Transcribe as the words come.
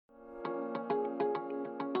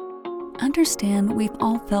Understand we've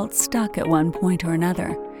all felt stuck at one point or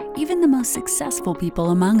another, even the most successful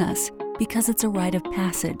people among us, because it's a rite of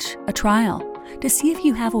passage, a trial, to see if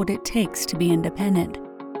you have what it takes to be independent.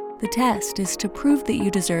 The test is to prove that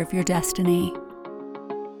you deserve your destiny.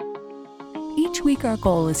 Each week our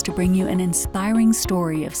goal is to bring you an inspiring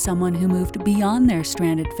story of someone who moved beyond their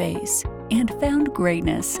stranded phase and found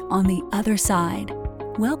greatness on the other side.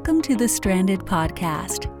 Welcome to the Stranded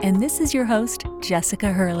Podcast, and this is your host,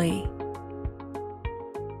 Jessica Hurley.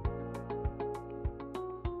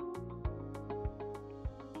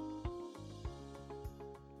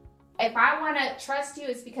 If I want to trust you,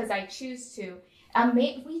 it's because I choose to.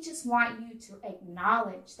 We just want you to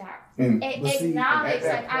acknowledge that. Acknowledge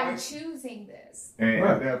that I'm choosing this. And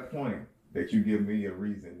at that point, that you give me a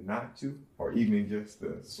reason not to, or even just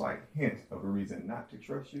a slight hint of a reason not to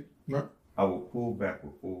trust you, I will pull back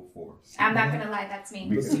with full force. I'm not going to lie, that's me.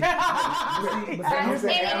 It's not right. It's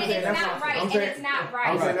not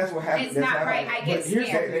right. That's what happens. It's not right. I get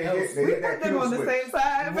scared. We put them on the same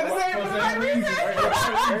side for the right reason.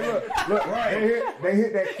 They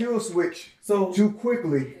hit that kill switch too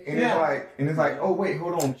quickly, and it's like, oh wait,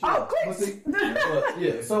 hold on. But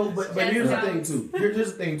here's the thing too. Here's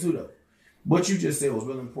the thing too, though. What you just said was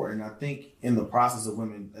really important. I think in the process of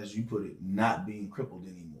women, as you put it, not being crippled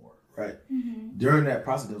anymore. Right. Mm-hmm. During that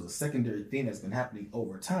process, there was a secondary thing that's been happening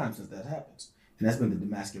over time since that happens. And that's been the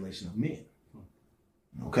demasculation of men.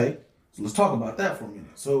 Okay? So let's talk about that for a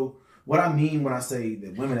minute. So what I mean when I say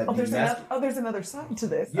that women have there's another side to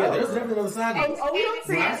this. Yeah, there's definitely another side to this. We don't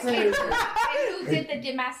see it. And who did the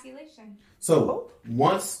demasculation? So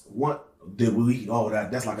that's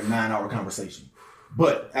like a 9-hour conversation.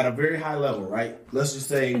 But at a very high level, right? Let's just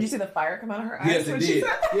say. Did you see the fire come out of her eyes? Yes, it did.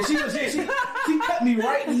 She cut me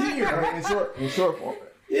right here. In short form.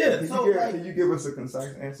 Yeah. Can you give us a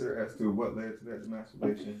concise answer as to what led to that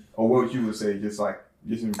demasculation, or what you would say?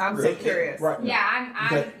 I'm so curious. Right. Yeah,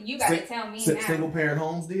 I'm. You got to tell me now. Single parent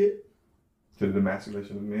homes did to the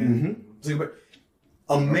demasculation of men. Mm-hmm.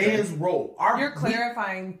 A man's role. You're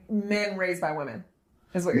clarifying men raised by women,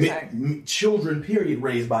 is what you're saying. Children, period,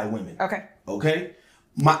 raised by women. Okay.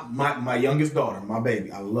 My youngest daughter, my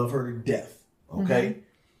baby, I love her to death. Okay. Mm-hmm.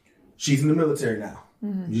 She's in the military now.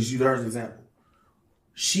 Mm-hmm. Just use her as an example.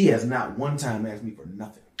 She has not one time asked me for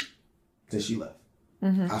nothing since she left.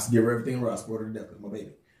 Mm-hmm. I give her everything I support her to death with my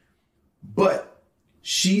baby. But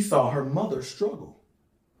she saw her mother struggle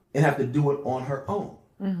and have to do it on her own.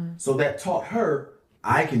 Mm-hmm. So that taught her,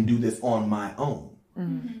 I can do this on my own.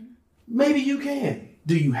 Mm-hmm. Maybe you can.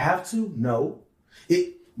 Do you have to? No.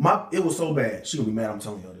 It was so bad. She gonna be mad I'm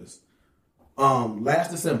telling y'all this. Last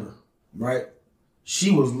December, right? She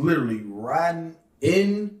was literally riding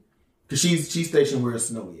in, because she's stationed where it's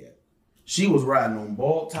snowy at. She was riding on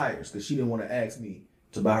bald tires because she didn't want to ask me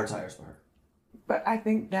to buy her tires for her. But I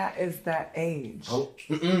think that is that age. Oh,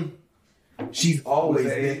 she's always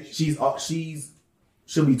been.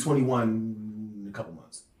 She'll be 21 in a couple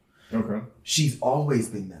months. Okay. She's always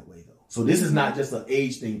been that way though. So this is not just an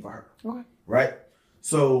age thing for her. Okay. Right?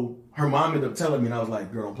 So her mom ended up telling me, and I was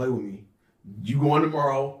like, girl, don't play with me. You go in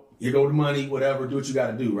tomorrow, you go the money, whatever, do what you got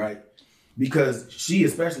to do, right? Because she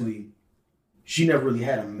never really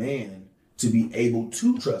had a man to be able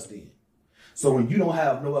to trust in. So when you don't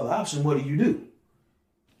have no other option, what do?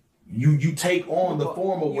 You take on the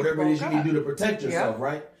form of whatever it is you need to do to protect yourself,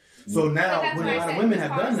 right? So now, when a lot of women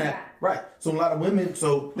have done that, right? So a lot of women,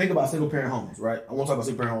 think about single parent homes, right? I won't talk about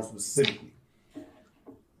single parent homes specifically.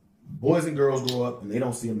 Boys and girls grow up and they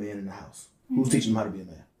don't see a man in the house. Who's teaching them how to be a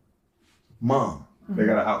man? Mom. They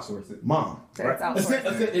gotta outsource it. Mom. Right? It's coaches,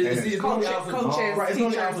 right? It's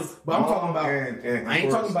only outsource. But I'm talking about. I ain't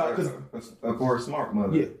talking about because for a smart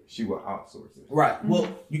mother, she will outsource it. Right. Mm-hmm. Well,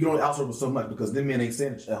 you can only outsource it so much because them men ain't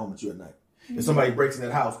staying at home with you at night. Mm-hmm. If somebody breaks in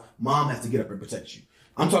that house, mom has to get up and protect you.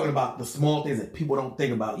 I'm talking about the small things that people don't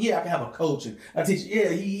think about. Yeah, I can have a coach and I teach. Yeah,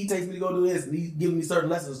 he takes me to go do this and he's giving me certain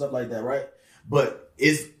lessons and stuff like that, right? But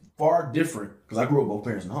it's far different, because I grew up both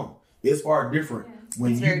parents in the home. It's far different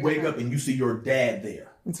when you wake up and you see your dad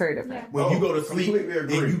there. It's very different. When you go to sleep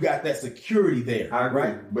and you got that security there. I agree.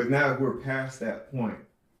 Right? But now we're past that point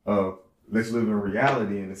of let's live in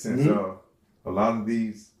reality, in the sense of a lot of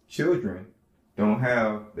these children don't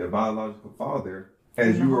have their biological father,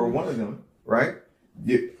 as you are one of them, right?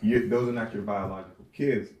 Those are not your biological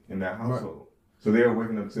kids in that household. Right. So they're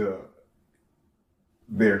waking up to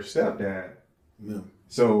their stepdad. Yeah.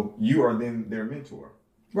 So you are then their mentor.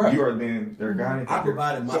 Right. You are then their guiding figure. I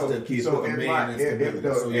provided my stepkids with a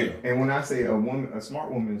man. And when I say a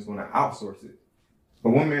smart woman is going to outsource it, a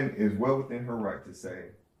woman is well within her right to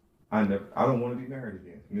say, I don't want to be married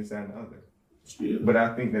again, and this, that, and the other. But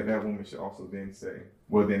I think that woman should also then say,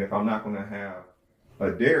 well, then if I'm not going to have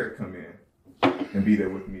a Derek come in and be there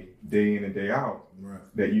with me day in and day out,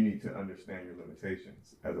 that you need to understand your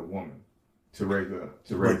limitations as a woman to raise a man.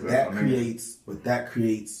 But that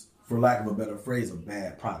creates, for lack of a better phrase, a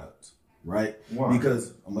bad product, right? Why?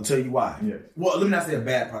 Because I'm gonna tell you why. Yes. Well, let me not say a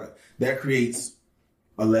bad product. That creates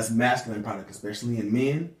a less masculine product, especially in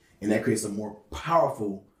men, and that creates a more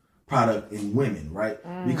powerful product in women, right?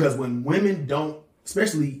 Because when women don't,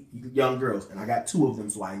 especially young girls, and I got 2 of them,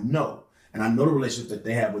 so I know. And I know the relationship that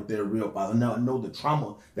they have with their real father. Now I know the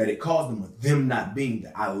trauma that it caused them with them not being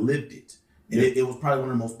there. I lived it. And it was probably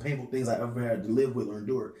one of the most painful things I ever had to live with or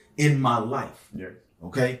endure in my life. Yes.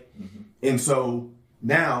 Okay? Mm-hmm. And so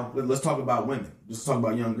now, let's talk about women. Let's talk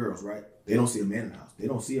about young girls, right? They don't see a man in the house. They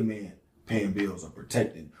don't see a man paying bills or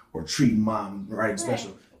protecting or treating mom right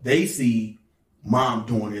special. They see mom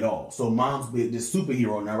doing it all. So mom's this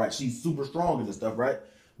superhero now, right? She's super strong and stuff, right?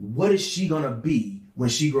 What is she going to be when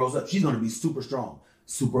she grows up? She's going to be super strong,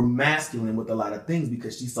 super masculine with a lot of things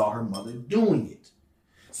because she saw her mother doing it.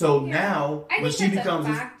 So now, when she becomes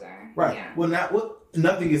a factor. Right. Yeah. Well,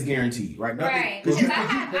 nothing is guaranteed, right? Nothing. Right. Because Can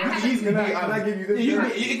I give you this?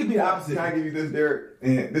 It could be the opposite. Can I give you this, Derek?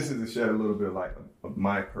 And this is to shed a little bit of light of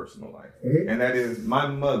my personal life. Mm-hmm. And that is, my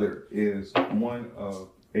mother is one of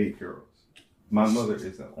 8 girls. My mother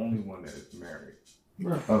is the only one that is married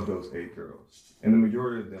of those 8 girls. And the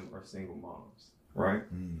majority of them are single moms, right?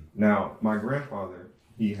 Mm. Now, my grandfather,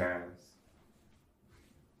 we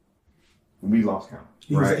lost count.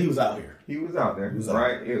 He was out here. He was out there,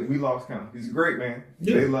 right? We lost count. He's a great man.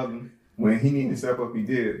 Yeah. They loved him. When he needed to step up, he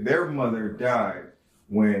did. Their mother died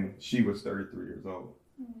when she was 33 years old.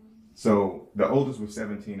 Mm. So the oldest was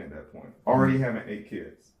 17 at that point, already having 8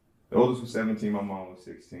 kids. The oldest was 17, my mom was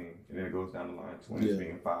 16, and then it goes down the line, twins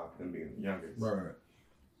being 5, them being the youngest. Right.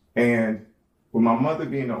 And with my mother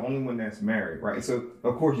being the only one that's married, right? So,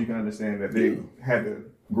 of course, you can understand that they had to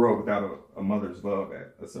grow up without a mother's love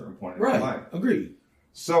at a certain point in their life. Agreed.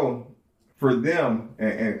 So, for them,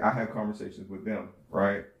 and I have conversations with them,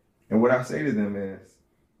 right? And what I say to them is,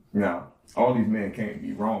 now, all these men can't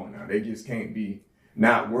be wrong now. They just can't be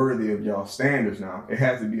not worthy of y'all standards now. It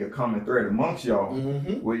has to be a common thread amongst y'all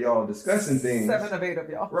where y'all discussing things. 7 of 8 of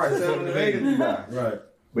y'all. Right, 7 of 8 of you guys. Right.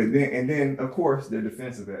 But then, of course, they're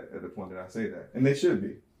defensive at the point that I say that. And they should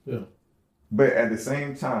be. Yeah. But at the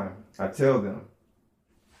same time, I tell them,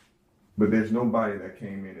 but there's nobody that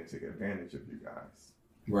came in and took advantage of you guys.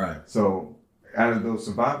 Right. So out of those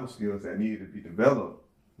survival skills that needed to be developed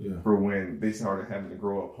for when they started having to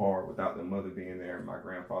grow up hard without their mother being there and my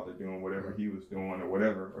grandfather doing whatever he was doing or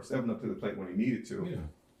whatever, or stepping up to the plate when he needed to,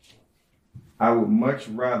 I would much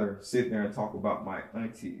rather sit there and talk about my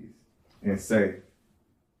aunties and say,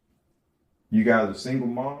 you guys are single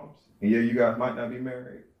moms, and you guys might not be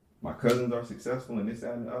married. My cousins are successful in this,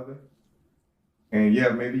 that, and the other. And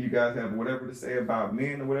maybe you guys have whatever to say about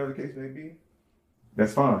men or whatever the case may be.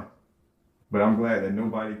 That's fine. But I'm glad that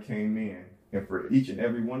nobody came in, and for each and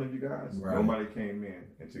every one of you guys, nobody came in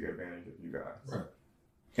and took advantage of you guys. Right.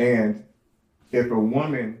 And if a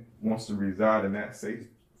woman wants to reside in that safe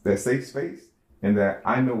space, and that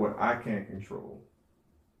I know what I can control,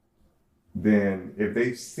 then if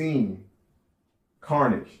they've seen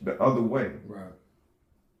carnage the other way,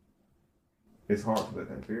 it's hard to let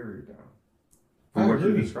that barrier down for what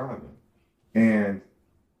you're describing. And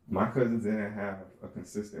my cousins didn't have a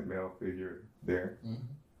consistent male figure there,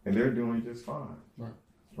 and they're doing just fine.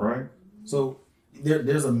 Right? So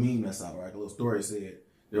there's a meme that's out, right? A little story said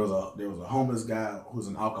there was a homeless guy who was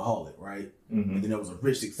an alcoholic, right? Mm-hmm. And then there was a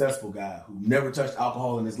rich, successful guy who never touched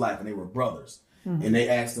alcohol in his life, and they were brothers. Mm-hmm. And they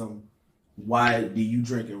asked him, "Why do you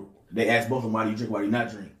drink?" And they asked both of them, "Why do you drink? Why do you not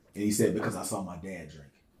drink?" And he said, "Because I saw my dad drink."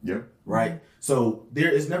 Yeah. Right. So there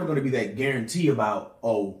is never going to be that guarantee about,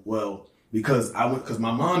 because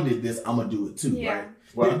my mom did this, I'm gonna do it too. Yeah. Right.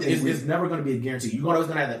 Well, it's never going to be a guarantee. You're always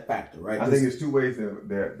going to have that factor, right? I think it's 2 ways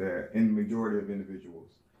that in the majority of individuals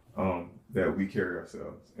that we carry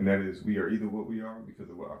ourselves, and that is we are either what we are because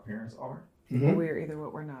of what our parents are. Mm-hmm. We are either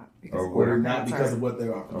what we're not because of what our parents are. Because of what they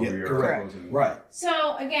are. Correct. Right.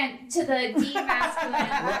 So again, to the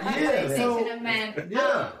demasculinization of men.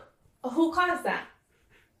 Who caused that?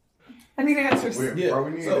 I need answers. We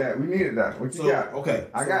needed that. What you got? Okay.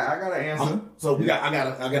 I got an answer. I got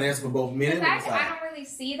an answer for both men and women. I don't really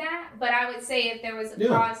see that, but I would say if there was a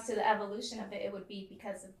cause to the evolution of it, it would be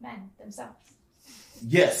because of men themselves.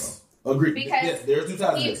 Yes. Agree. Because yes, there's two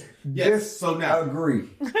sides of this. Yes. So now agree.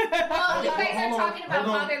 Well, you guys are talking about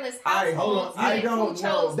fatherless households. Hold on. I don't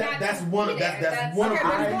know. That's one. That's one.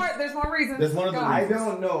 Okay, there's more reasons. That's one of the reasons. I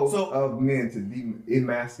don't know of men to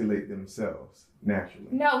emasculate themselves naturally.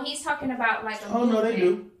 No, he's talking about like a movement. No, they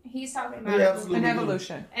do. He's talking about an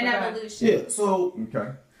evolution. An evolution. Yeah. So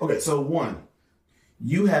okay. So one,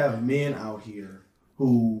 you have men out here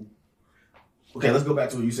who. Okay, let's go back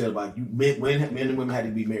to what you said about men and women had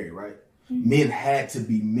to be married, right? Mm-hmm. Men had to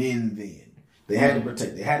be men then. They had to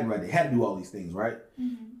protect. They had to write. They had to do all these things, right?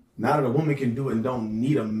 Mm-hmm. Now that a woman can do it and don't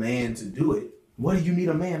need a man to do it, what do you need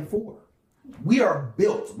a man for? We are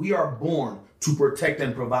built. We are born to protect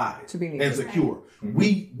and provide and secure.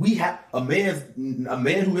 Mm-hmm. We have a man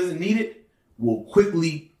who isn't needed will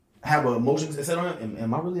quickly have emotions set on him.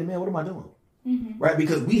 Am I really a man? What am I doing? Mm-hmm. Right?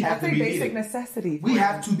 Because we have to be basic needed. Necessity. We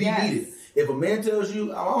have to be needed. If a man tells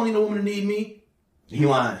you, I don't need no woman to need me, he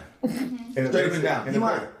lying. And straight up and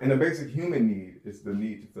down. And the basic human need is the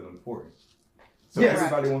need to feel important. So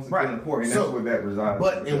everybody wants to feel important, and that's where that resides.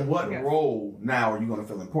 But in what role now are you going to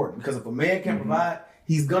feel important? Because if a man can't provide,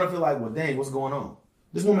 he's going to feel like, well, dang, what's going on?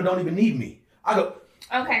 This woman don't even need me. I go.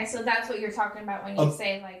 Okay, so that's what you're talking about when you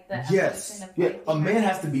say like the evolution of like, a man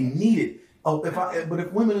has to be needed. But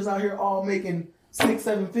if women is out here all making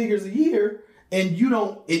 6-7 figures a year, and you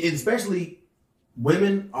don't, especially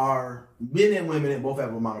men and women both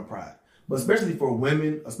have a amount of pride. But especially for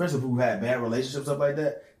women, especially who had bad relationships, stuff like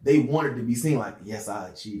that, they wanted to be seen like, yes, I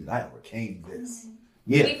achieved it. I overcame this. Mm-hmm.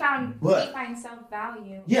 Yeah. We find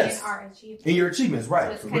self-value in our achievements. In your achievements,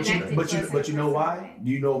 right. So but you know why? Do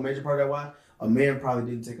you know a major part of that why? A man probably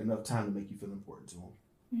didn't take enough time to make you feel important to him.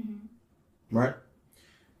 Mm-hmm. Right?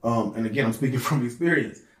 And again, I'm speaking from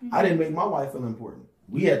experience. Mm-hmm. I didn't make my wife feel important.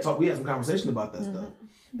 We had some conversation about that stuff.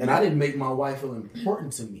 And I didn't make my wife feel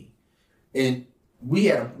important to me. And we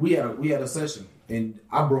had a session, and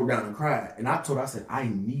I broke down and cried. And I told her, I said, I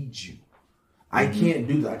need you. I can't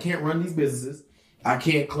do that. I can't run these businesses. I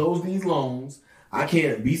can't close these loans. I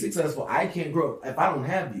can't be successful. I can't grow if I don't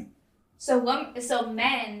have you. So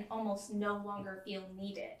men almost no longer feel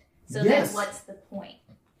needed. So then what's the point?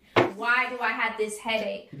 Why do I have this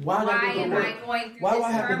headache? Why am I going through Why this do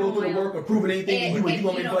I have to go through the work of proving anything to you when you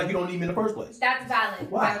don't feel like you don't need me in the first place? That's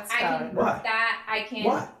valid. Why?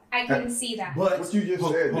 I can see that. But what you just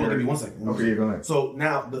said. Hold on, give me 1 second. Okay, go ahead. So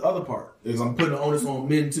now the other part is I'm putting the onus on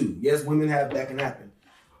men too. Yes, women have that can happen.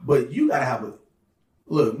 But you gotta have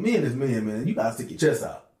look, men is men, man. You gotta stick your chest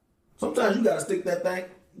out. Sometimes you gotta stick that thing.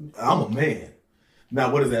 I'm a man.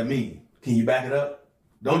 Now what does that mean? Can you back it up?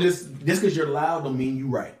 Don't just because you're loud don't mean you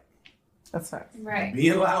right. That's right. Right.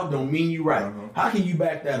 Being loud don't mean you right. How can you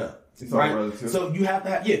back that up? It's right. So you have to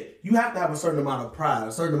have a certain amount of pride,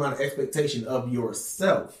 a certain amount of expectation of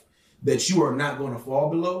yourself that you are not going to fall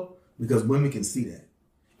below, because women can see that.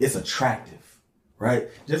 It's attractive, right?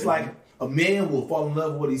 Just like a man will fall in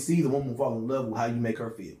love with what he sees, a woman will fall in love with how you make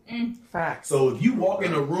her feel. Fact. So if you walk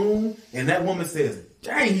in a room and that woman says,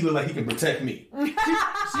 dang, he look like he can protect me.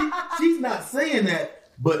 She's not saying that,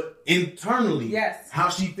 but internally, how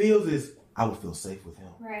she feels is, I would feel safe with him.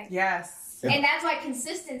 Right. Yes. And that's why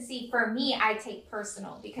consistency for me, I take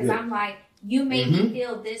personal, because I'm like, you made me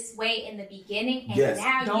feel this way in the beginning, and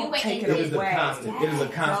now you make it this way. It is a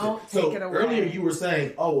constant. So earlier you were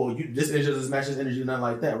saying, oh, well, this energy doesn't match this energy, nothing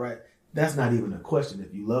like that, right? That's not even a question.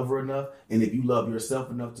 If you love her enough, and if you love yourself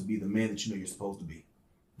enough to be the man that you know you're supposed to be,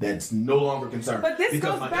 that's no longer concerned. But this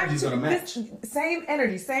because goes back to this same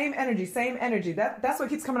energy. That's what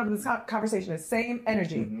keeps coming up in this conversation is same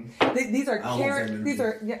energy. Mm-hmm.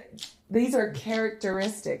 These are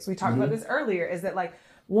characteristics. We talked about this earlier. Is that like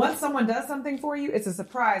once someone does something for you, it's a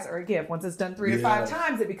surprise or a gift. Once it's done 3 to 5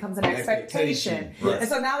 times, it becomes an expectation. Right. And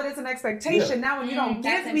so now that it's an expectation, now when you don't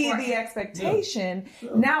give me the expectation,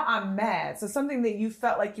 now I'm mad. So something that you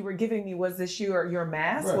felt like you were giving me, was this your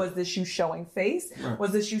mask? Right. Was this you showing face? Right.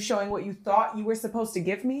 Was this you showing what you thought you were supposed to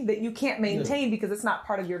give me that you can't maintain because it's not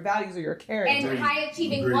part of your values or your character? And high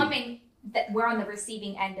achieving women, that we're on the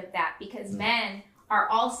receiving end of that, because men are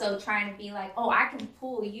also trying to be like, oh, I can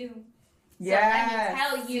pull you. So let me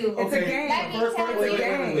tell you. It's a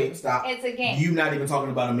game. Wait, stop. It's a game. You're not even talking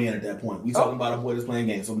about a man at that point. We're talking about a boy that's playing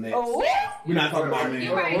games. So next. We're not talking about a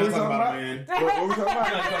man. Right. We're not talking about a man. We're not talking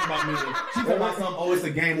about men. She's talking about something, oh, it's a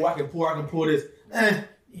game where I can pull this. Then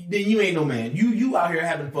you ain't no man. You out here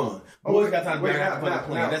having fun. Boys got time to have fun and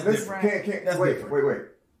playing. That's different. That's different. Wait.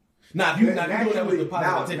 Now, if you're doing that with the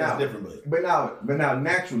positive intent, that's different. But now,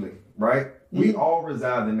 naturally, right? We all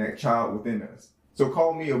reside in that child within us. So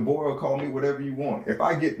call me a boy or call me whatever you want. If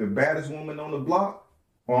I get the baddest woman on the block,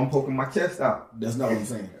 or I'm poking my chest out. That's not what I'm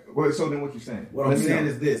saying. Well, so then what you saying? What I'm saying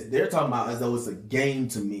is this. They're talking about as though it's a game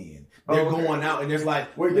to men. They're going out and there's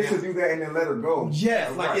like... Well, you should do that and then let her go.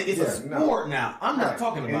 Yes, like it's a sport now. I'm not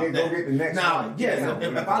talking about and then that. Go get the next now, one. yes,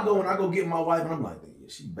 if I go and I go get my wife and I'm like, yeah,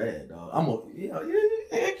 she bad, dog. I'm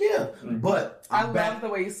heck yeah. Mm-hmm. But I love the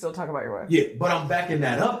way you still talk about your wife. Yeah, but I'm backing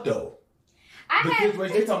that up though. They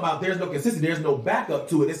talking about there's no consistency, there's no backup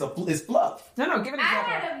to it. It's fluff. No, give it an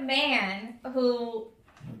example. I had a man who,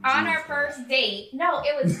 on our first date,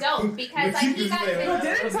 it was dope because like he got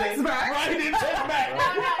didn't text back. Right, he didn't text back.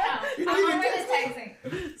 No. I'm over the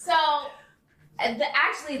texting. So,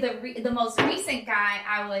 the most recent guy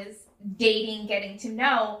I was dating, getting to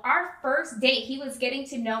know, our first date, he was getting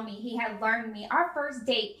to know me. He had learned me. Our first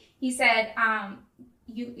date, he said,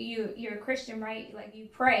 you're a Christian, right? Like you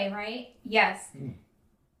pray, right? Yes.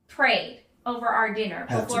 Prayed over our dinner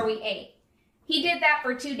before we ate. He did that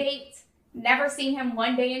for 2 dates. Never seen him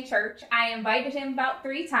one day in church. I invited him about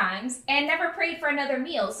 3 times and never prayed for another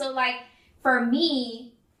meal. So like for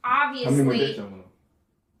me, obviously,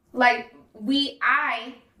 like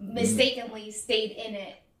I mistakenly stayed in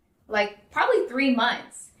it like probably 3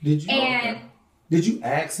 months. Did you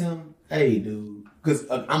ask him, hey dude, because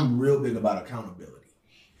I'm real big about accountability.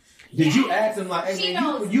 Did you ask him like, hey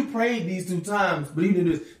man, you prayed these 2 times, but you didn't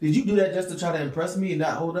do this. Did you do that just to try to impress me and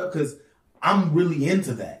not hold up? Because I'm really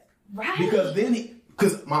into that. Right. Because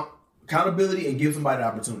because my accountability and give somebody the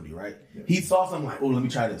opportunity, right? Yeah. He saw something like, oh, let me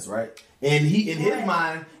try this, right? And he, in his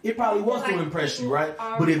mind, it probably was to impress you, right?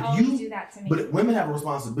 But but women have a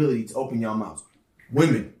responsibility to open your mouths.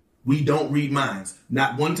 Women, we don't read minds.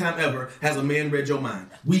 Not one time ever has a man read your mind.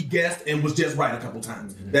 We guessed and was just right a couple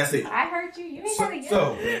times. That's it. I heard you. You ain't gotta guess.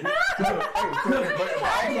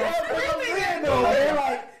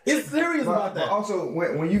 It's serious about that. But also,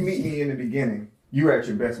 when you meet me in the beginning, you're at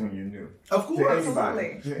your best when you're new. Of course,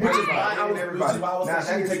 everybody. Everybody. Now that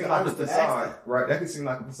can seem like a facade, right? That can seem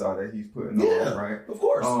like a facade that he's putting on, right? Of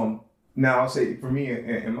course. Now I'll say for me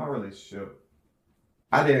in my relationship,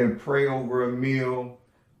 I didn't pray over a meal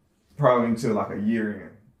probably until like a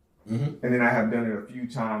year in, and then I have done it a few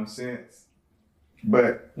times since,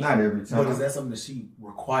 but not every time. But is that something that she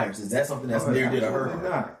requires? Is that something that's near to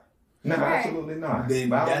her? No, absolutely not. Then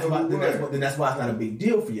that's why it's not a big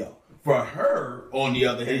deal for y'all. For her, on the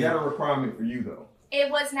other hand, is that a requirement for you though? It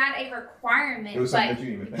was not a requirement. It was something that you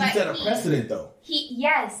didn't even think. He set a precedent though. He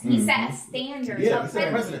set a standard. Yeah, he set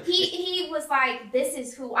a precedent. He was like, this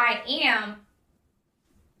is who I am,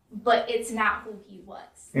 but it's not who he was.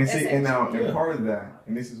 And see, and part of that,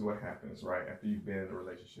 and this is what happens, right? After you've been in a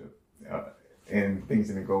relationship and things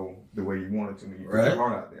didn't go the way you wanted to, you put your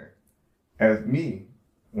heart out there. As me,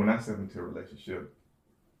 when I step into a relationship,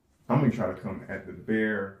 I'm going to try to come at the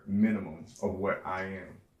bare minimum of what I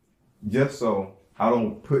am. Just so I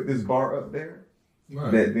don't put this bar up there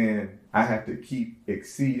that then I have to keep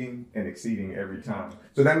exceeding every time.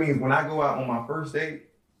 So that means when I go out on my first date,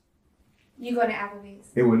 you go to Applebee's.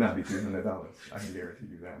 It would not be $200. I can guarantee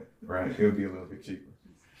you that, right? It would be a little bit cheaper.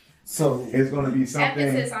 So it's going to be something.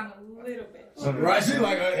 Emphasis on a little bit. Right? She's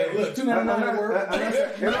like, hey, look, $200 work.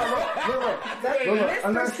 Look,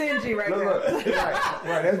 Mr. Stingy right there.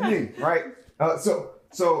 Right, that's me, right? So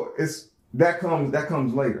it's that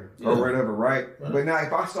comes later or whatever, right? But now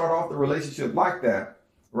if I start off the relationship like that,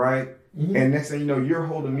 right? Mm-hmm. And next thing you know, you're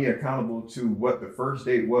holding me accountable to what the first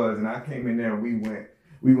date was, and I came in there and we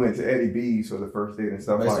went to Eddie B's for the first date and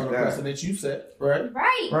stuff based like on the that. precedent you set, right?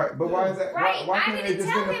 Right. But why is that? Right. Why can't it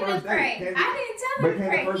just be the first date? I didn't tell him to pray. But can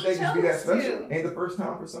the first date just be that special? Ain't the first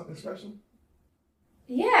time for something special?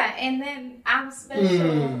 Yeah, and then I'm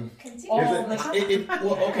special. Continue.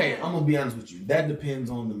 Well, okay, I'm gonna be honest with you. That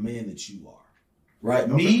depends on the man that you are, right?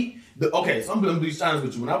 Okay. So I'm gonna be honest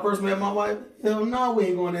with you. When I first met my wife, hell no, we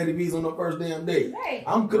ain't going to Eddie B's on the first damn date. Right.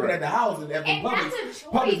 I'm cooking at the house and at the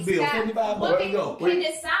public bill, $75 women go. can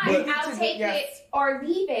decide I'll take it or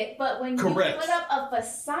leave it, but when you put up a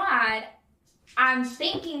facade, I'm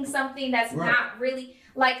thinking something that's not really.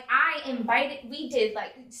 Like we did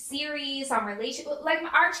like series on relationship. Like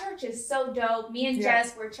our church is so dope. Me and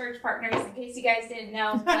Jess were church partners in case you guys didn't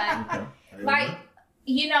know. But like,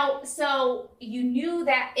 you know, so you knew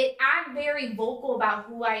that I'm very vocal about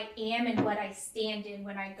who I am and what I stand in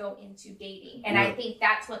when I go into dating. And I think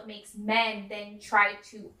that's what makes men then try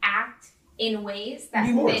to act in ways that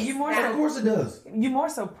of course it does. You more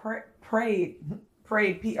so prayed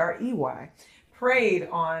P-R-E-Y. Preyed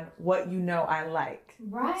on what you know I like.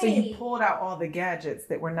 Right. So you pulled out all the gadgets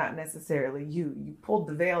that were not necessarily you. You pulled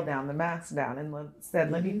the veil down, the mask down, and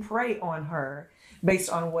said, let me prey on her based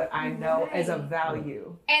on what I know as a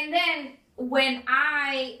value. And then when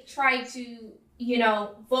I try to,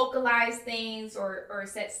 vocalize things or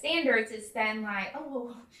set standards, it's then like,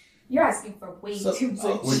 oh, you're asking for way too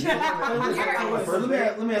much. Let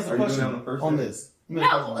me ask a question on this.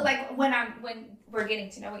 No, like when we're getting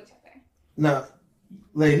to know each other. Now,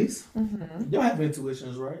 ladies, y'all have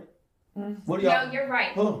intuitions, right? What do y'all? No, you're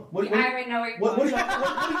right. Hold on. I already know where you're going. What do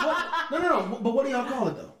y'all? No. But what do y'all call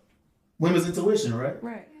it though? Women's intuition, right?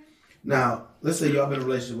 Right. Now, let's say y'all been in a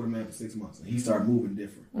relationship with a man for 6 months and he started moving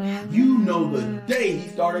different. You know the day he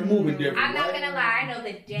started moving different. I'm not gonna lie, I know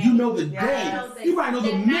the day. You know the day. You probably know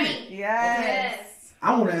the minute. Yes.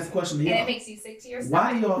 I want to ask a question to y'all. And it makes you sick to your stomach.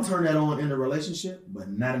 Why do y'all turn that on in the relationship, but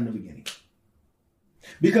not in the beginning?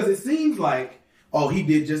 Because it seems like, oh, he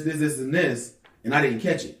did just this, and this, and I didn't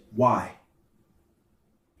catch it. Why?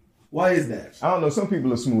 Why is that? I don't know. Some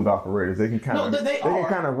people are smooth operators. They can kind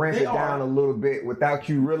of ramp it down a little bit without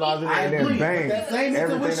you realizing it, and then bang, that same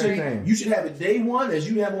intuition, you should have it day one as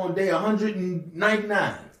you have on day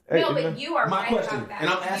 199. No, but you are my right question, about that. and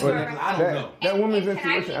I'm asking that because I don't know. That woman's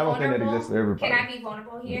intuition, I don't think that exists for everybody. Can I be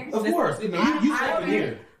vulnerable here? Of course. You safe in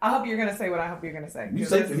here. I hope you're going to say what I hope you're going to say. You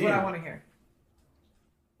safe this in is here. what I want to hear.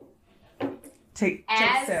 Take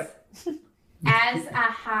a sip. As a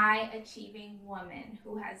high-achieving woman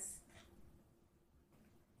who has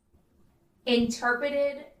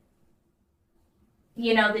interpreted,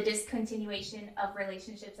 the discontinuation of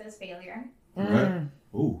relationships as failure. Right.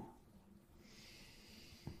 Ooh.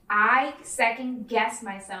 I second guess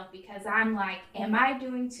myself because I'm like, am I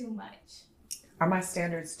doing too much? Are my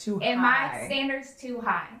standards too high? Am my standards too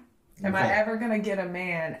high? Am I ever going to get a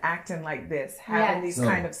man acting like this, having these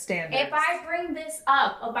kind of standards? If I bring this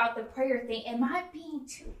up about the prayer thing, am I being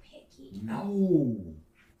too picky? No.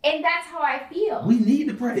 And that's how I feel. We need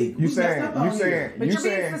to pray. But you're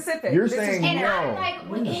being specific. You're saying and no. I'm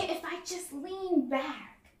like, if I just lean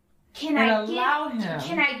back, can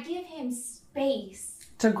I give him space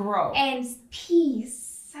to grow and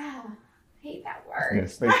peace? I hate that word. Yeah,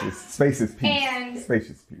 space is peace. And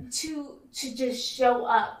spacious peace. To just show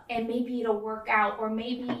up, and maybe it'll work out, or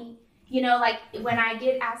maybe like when I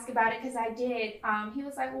did ask about it, because I did, he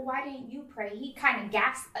was like, well, why didn't you pray? He kind of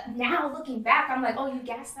now looking back, I'm like, oh, you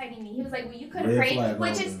gaslighting me. He was like, well, you could have prayed,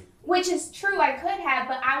 which is true, I could have,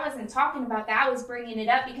 but I wasn't talking about that. I was bringing it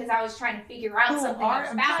up because I was trying to figure out something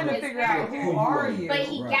I'm trying to figure out who are you. But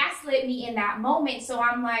he gaslit me in that moment, so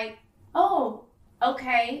I'm like, oh,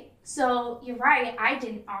 okay, so you're right, I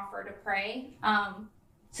didn't offer to pray,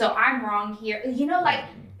 so I'm wrong here.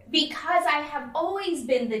 Because I have always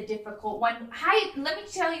been the difficult one. Let me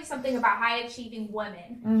tell you something about high-achieving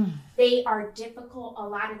women. They are difficult, a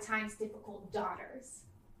lot of times difficult daughters.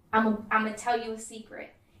 I'm going to tell you a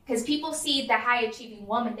secret. Because people see the high-achieving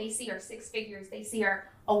woman, they see her 6 figures, they see her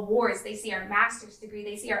awards, they see her master's degree,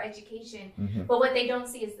 they see her education. Mm-hmm. But what they don't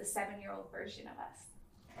see is the 7-year-old version of us.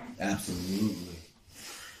 Absolutely.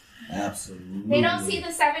 They don't see the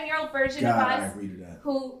 7-year-old version of us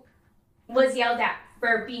who was yelled at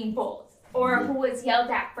for being bold, or who was yelled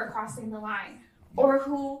at for crossing the line, or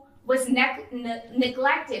who was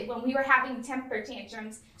neglected when we were having temper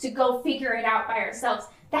tantrums to go figure it out by ourselves.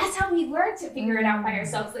 That's how we learned to figure it out by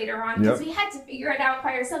ourselves later on, because we had to figure it out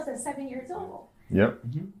by ourselves at 7 years old. Yep.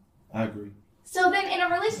 Mm-hmm. I agree. So then in a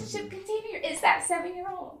relationship container, it's that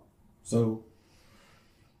 7-year-old. So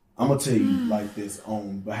I'm going to tell you like this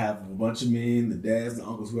on behalf of a bunch of men, the dads, the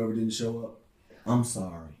uncles, whoever didn't show up. I'm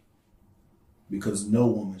sorry. Because no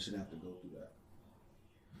woman should have to go through that.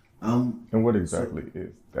 And what exactly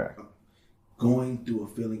is that? Going through a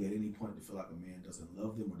feeling at any point to feel like a man doesn't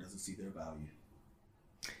love them or doesn't see their value.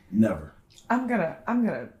 Never. I'm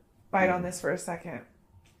gonna bite on this for a second.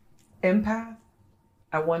 Empath,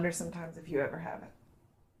 I wonder sometimes if you ever have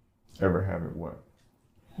it. Ever have it what?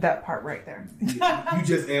 That part right there. You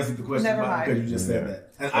just answered the question because you just said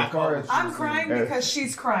that. And I'm crying because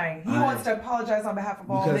she's crying. He wants to apologize on behalf of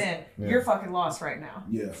all men. Yeah. You're fucking lost right now.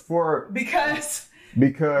 Yeah. Because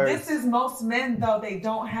this is most men, though, they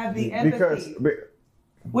don't have the empathy.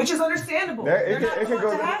 Which is understandable. They're not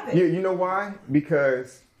going to have it. Yeah, you know why?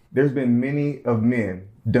 Because there's been many of men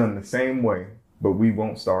done the same way, but we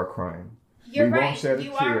won't start crying. We won't shed a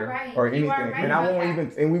tear or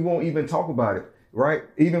anything. And we won't even talk about it. Right?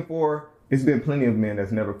 It's been plenty of men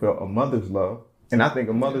that's never felt a mother's love. And I think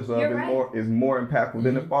a mother's love is more impactful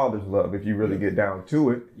than a father's love if you really get down to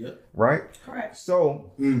it. Yep. Right? Correct.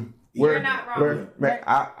 So you're not wrong.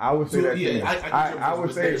 I would say that. I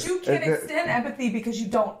would say that you can extend empathy because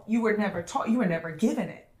you were never taught, you were never given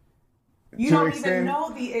it. You don't even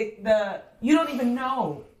know you don't even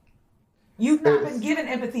know. You've not been given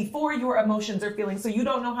empathy for your emotions or feelings, so you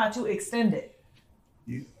don't know how to extend it.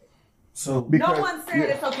 So no one said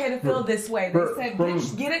it's okay to feel this way. They said,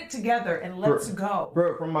 bitch, get it together and let's go.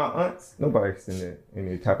 From my aunts, nobody extended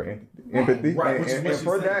any type of empathy. Right. And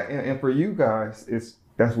for that, and for you guys,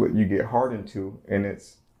 that's what you get hardened to, and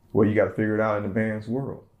it's you got to figure it out in the man's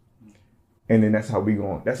world. And then that's how we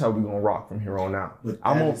gonna rock from here on out.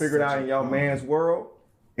 I'm gonna figure it out in y'all man's world,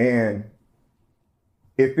 and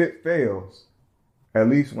if it fails, at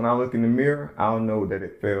least when I look in the mirror, I'll know that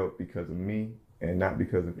it failed because of me and not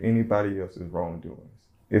because of anybody else's wrongdoings.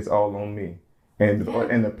 It's all on me. And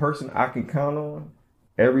the person I can count on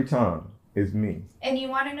every time is me. And you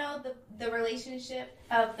want to know the relationship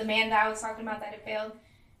of the man that I was talking about that it failed?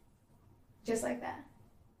 Just like that.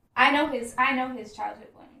 I know his childhood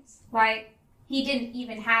wounds. Like, he didn't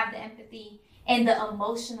even have the empathy and the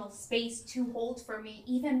emotional space to hold for me,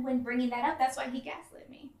 even when bringing that up. That's why he gaslit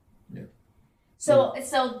me. Yeah.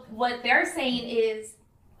 So what they're saying is,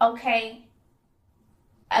 okay,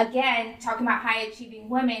 again, talking about high achieving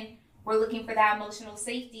women, we're looking for that emotional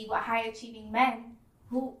safety, but high achieving men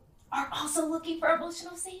who are also looking for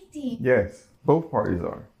emotional safety. Yes, both parties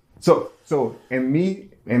are. So and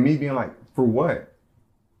me being like, for what?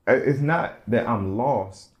 It's not that I'm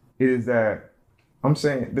lost. It is that I'm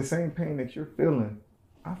saying the same pain that you're feeling,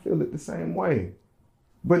 I feel it the same way.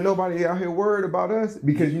 But nobody out here worried about us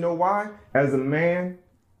because you know why? As a man,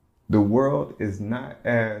 the world is not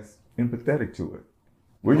as empathetic to it.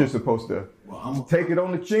 We're just supposed to take it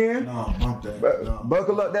on the chin,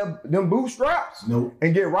 buckle up them bootstraps,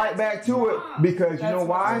 and get right back to it. Because you know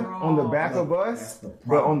why? On the back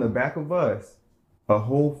of us, a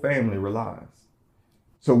whole family relies.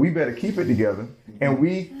 So we better keep it together. And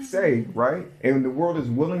we say, right? And the world is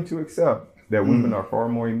willing to accept that women are far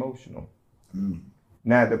more emotional.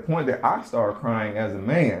 Now, at the point that I start crying as a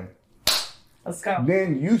man, let's go.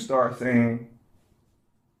 Then you start saying,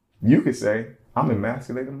 you could say, I'm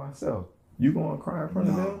emasculating myself. You going to cry in front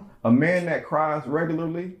of them? A man that cries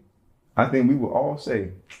regularly, I think we will all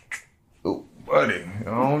say, oh, buddy, I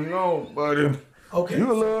don't know, buddy. Okay.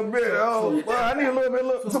 You a little bit, I need a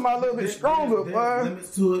little bit stronger, There's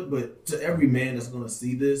limits to it, but to every man that's going to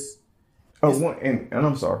see this. And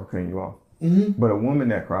I'm sorry for cutting you off, but a woman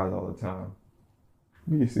that cries all the time,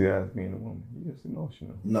 we just see that as being a woman. You're just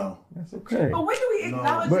emotional. No. That's okay. But when do we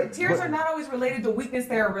acknowledge that tears are not always related to weakness?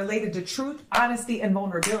 They are related to truth, honesty, and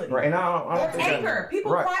vulnerability. Right. And I don't think anger.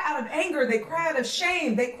 People cry out of anger. They cry out of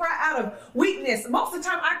shame. They cry out of weakness. Most of the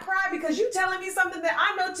time I cry because you telling me something that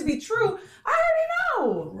I know to be true. I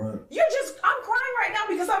already know. Right. I'm crying right now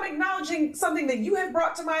because I'm acknowledging something that you have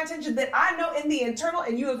brought to my attention that I know in the internal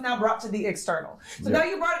and you have now brought to the external. So now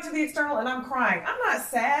you brought it to the external and I'm crying. I'm not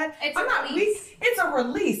sad. I'm not weak. It's a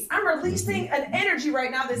release. I'm releasing an energy right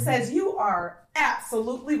now that says you are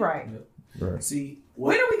absolutely right. Right. See,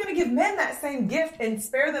 when are we going to give men that same gift and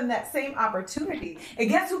spare them that same opportunity? And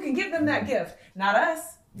guess who can give them that gift? Not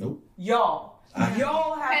us. Nope. Y'all.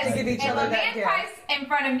 Y'all have to give each other that gift. If a man cries in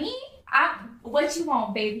front of me, what you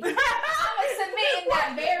want, baby? I'm gonna submit in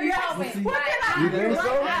that very moment. What can I do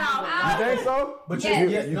right now? You think so? But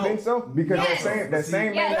you think so? Because that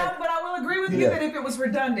same man. But I will agree with you that if it was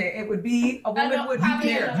redundant, it would be a woman would be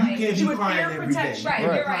there. You can't be crying every day. Right,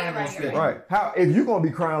 you're right. Right. How if you're gonna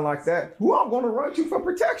be crying like that, who I'm gonna run to for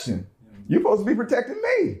protection? You're supposed to be protecting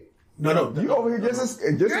me. No. You over here just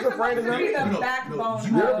as afraid of them. You have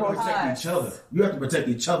to protect each other. You have to protect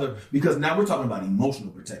each other because now we're talking about emotional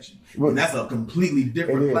protection. And that's a completely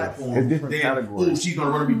different platform. It's different category. Oh, she's going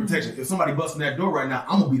to run and be protection. If somebody busts in that door right now,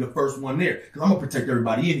 I'm going to be the first one there because I'm going to protect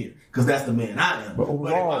everybody in here because that's the man I am.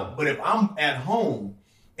 But if I'm at home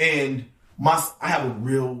and I have a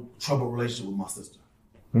real troubled relationship with my sister.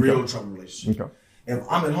 Real troubled relationship. Okay. If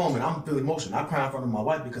I'm at home and I'm feeling emotional, I cry in front of my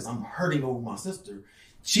wife because I'm hurting over my sister.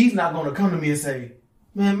 She's not going to come to me and say,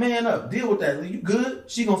 man up, deal with that. You good?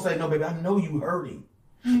 She's going to say, no, baby, I know you hurting.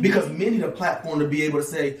 Because men need a platform to be able to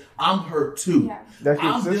say, I'm hurt too. Yeah. That's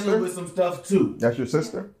your sister? I'm dealing with some stuff too. That's your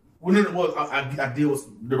sister? Well, I deal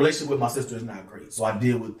with, the relationship with my sister is not great. So I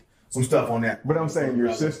deal with some stuff on that. But I'm saying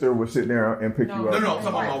your sister would sit there and pick you up. No, I'm talking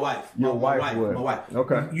about my wife. Your wife would. My wife.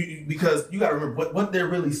 Okay. Because you got to remember, what they're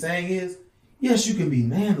really saying is, yes, you can be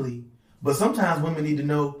manly, but sometimes women need to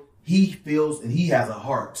know he feels and he has a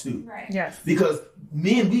heart too. Right. Yes. Because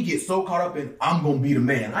men, we get so caught up in, I'm going to be the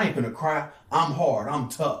man. I ain't going to cry. I'm hard. I'm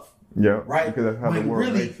tough. Yeah. Right? Because that's how the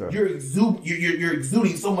world makes us. You're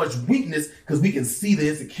exuding so much weakness because we can see the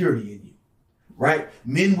insecurity in you. Right?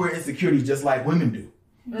 Men wear insecurities just like women do.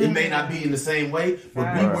 It may not be in the same way,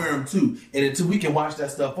 but we wear them too. And until we can wash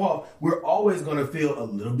that stuff off, we're always going to feel a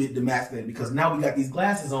little bit demasculated because now we got these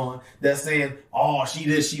glasses on that's saying, oh, she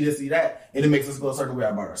this, she that. And it makes us feel a certain way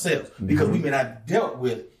about ourselves because we may not dealt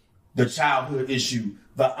with the childhood issue,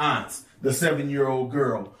 the aunts, the 7-year-old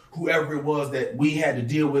girl, whoever it was that we had to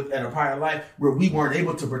deal with at a prior life where we weren't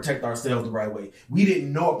able to protect ourselves the right way. We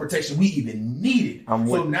didn't know what protection we even needed.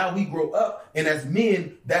 So now we grow up, and as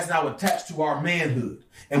men, that's now attached to our manhood.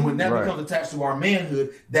 And when that becomes attached to our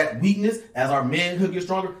manhood, that weakness, as our manhood gets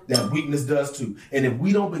stronger, that weakness does too. And if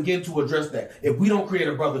we don't begin to address that, if we don't create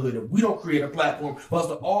a brotherhood, if we don't create a platform for us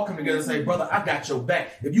to all come together and say, brother, I got your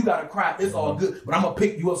back. If you got to cry, it's all good, but I'm going to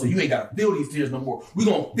pick you up so you ain't got to feel these tears no more. We're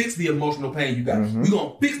going to fix the emotional pain you got. We're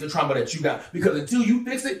going to fix the trauma that you got. Because until you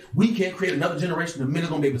fix it, we can't create another generation of men that's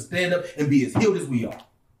going to be able to stand up and be as healed as we are.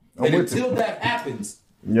 And until that happens,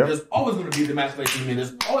 there's always going to be a demasculation in men.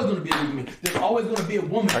 There's always going to be a man. There's always going to be a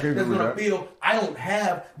woman that's going to feel, I don't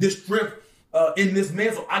have this strength in this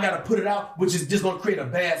man, so I got to put it out, which is just going to create a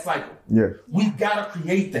bad cycle. Yeah. We got to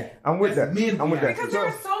create that. I'm with that. Men, I'm with that. Because there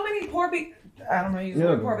are so many I don't know use the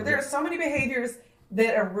word poor, but there are so many behaviors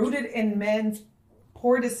that are rooted in men's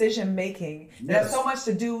poor decision making that have so much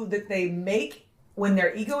to do that they make when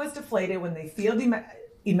their ego is deflated, when they feel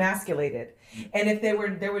emasculated. And if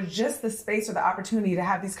there was just the space or the opportunity to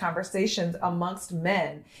have these conversations amongst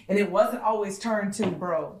men, and it wasn't always turned to,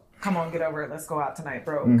 bro, come on, get over it. Let's go out tonight,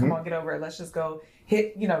 bro. Come on, get over it. Let's just go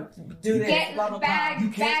hit, do this. Get blah, blah, blah. bag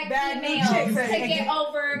email to get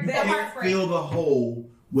over the heartbreak. Fill the hole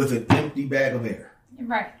with an empty bag of air.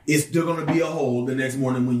 Right. It's still going to be a hole the next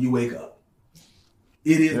morning when you wake up.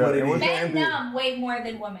 It is what it is. Men numb way more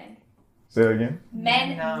than women. Say it again.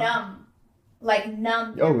 Men numb. Like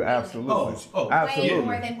numb. Oh, absolutely. Absolutely. Way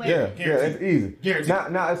more than women. Yeah, it's easy. Guaranteed.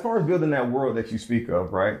 Now, as far as building that world that you speak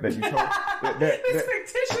of, right? That you told, this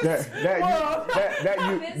fictitious world.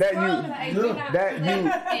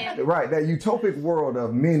 That utopic world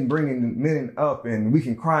of men bringing men up, and we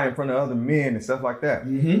can cry in front of other men and stuff like that.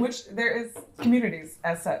 Which there is communities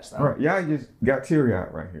as such, though. Right. Y'all just got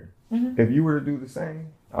teary-eyed right here. If you were to do the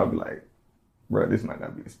same, I'd be like, bro, this might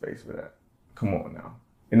not be the space for that. Come on now.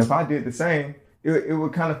 And if I did the same, it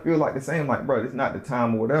would kind of feel like the same, like, bro, it's not the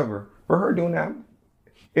time or whatever for her doing that.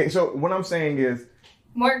 So what I'm saying is,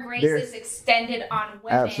 more grace is extended on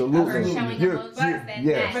women. Absolutely. For showing the most love than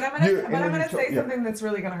men. But I'm gonna say something that's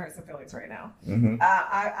really gonna hurt some feelings right now.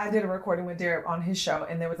 I did a recording with Derek on his show,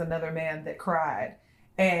 and there was another man that cried,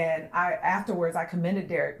 and afterwards I commended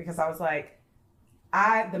Derek because I was like,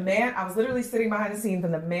 I was literally sitting behind the scenes,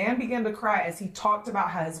 and the man began to cry as he talked about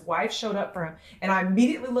how his wife showed up for him. And I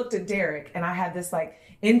immediately looked at Derek, and I had this like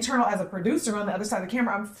internal, as a producer on the other side of the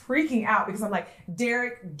camera, I'm freaking out because I'm like,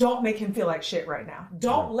 Derek, don't make him feel like shit right now.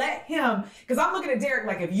 Don't let him, because I'm looking at Derek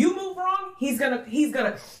like, if you move wrong, he's gonna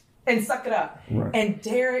and suck it up. Right. And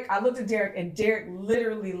I looked at Derek, and Derek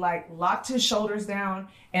literally like locked his shoulders down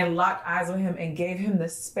and locked eyes on him and gave him the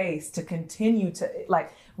space to continue to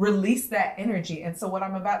like release that energy. And so what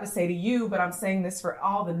I'm about to say to you, but I'm saying this for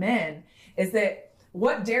all the men, is that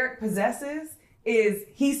what Derek possesses is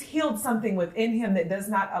he's healed something within him that does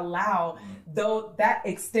not allow that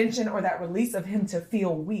extension or that release of him to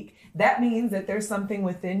feel weak. That means that there's something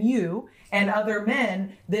within you and other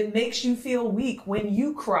men that makes you feel weak when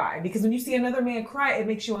you cry. Because when you see another man cry, it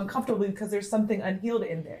makes you uncomfortable because there's something unhealed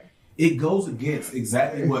in there. It goes against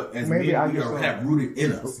exactly what as men we have rooted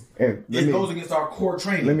in us. It goes against our core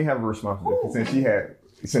training. Let me have a response to that.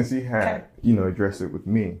 Since he had addressed it with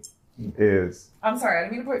me. I'm sorry, I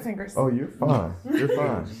didn't mean to point fingers. Oh, you're fine. You're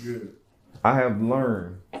fine. Good. I have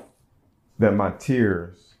learned that my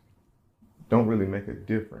tears don't really make a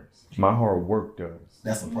difference. My hard work does.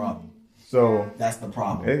 That's the problem. So that's the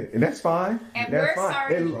problem. That's fine. And that's we're fine.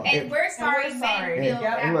 sorry. And we're sorry men feel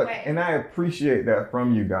that way. And I appreciate that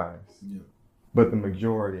from you guys. Yeah. But the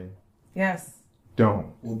majority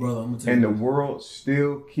don't. Well, brother, I'm gonna tell you. And the world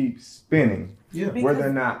still keeps spinning. Yeah. Whether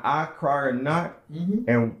or not I cry or not.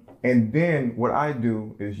 And then what I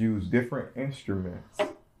do is use different instruments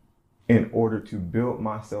in order to build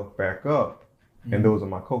myself back up. And those are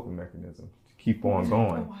my coping mechanisms to keep on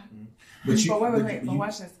going. But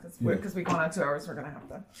watch this, because we're going on 2 hours.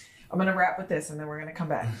 I'm going to wrap with this, and then we're going to come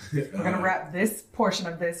back. We're going to wrap this portion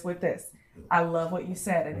of this with this. I love what you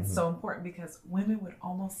said, and it's so important because women would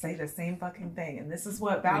almost say the same fucking thing. And this is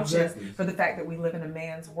what vouches for the fact that we live in a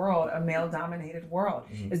man's world, a male-dominated world,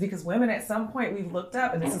 is because women at some point we've looked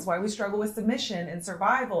up, and this is why we struggle with submission and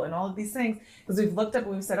survival and all of these things, because we've looked up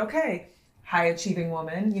and we've said, okay, high-achieving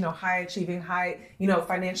woman,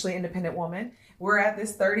 financially independent woman. We're at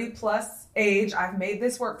this 30-plus age. I've made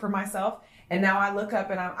this work for myself. And now I look up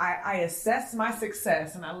and I assess my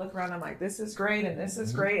success, and I look around and I'm like, this is great and this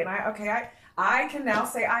is great. And I can now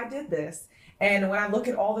say I did this. And when I look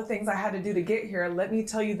at all the things I had to do to get here, let me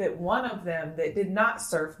tell you that one of them that did not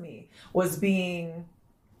serve me was being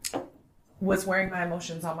was wearing my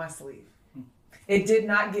emotions on my sleeve. It did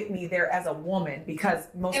not get me there as a woman because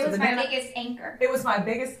most of the men. It was my biggest anchor. It was my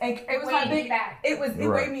biggest anchor. It was my big back. It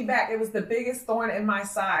weighed me back. It was the biggest thorn in my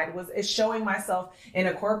side. It's showing myself in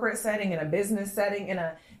a corporate setting, in a business setting,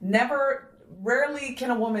 rarely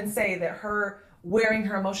can a woman say that her wearing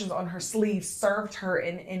her emotions on her sleeve served her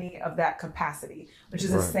in any of that capacity, which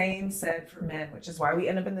is the same said for men, which is why we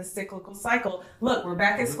end up in this cyclical cycle. Look, we're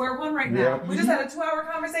back at square one right now. We just had a 2-hour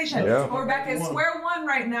conversation. We're back at square one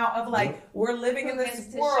right now of we're living in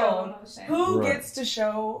this world. Who gets to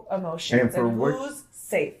show emotions and who's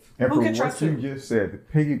safe? And who for can trust what you just said, to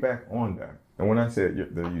piggyback on that, and when I said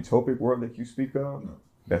the utopic world that you speak of,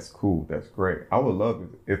 that's cool. That's great. I would love it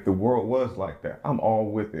if the world was like that. I'm all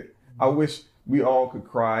with it. I wish we all could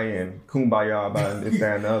cry and kumbaya about this,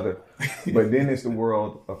 that, and the other. But then it's the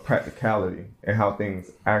world of practicality and how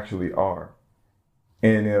things actually are.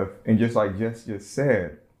 And just like Jess just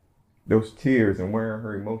said, those tears and wearing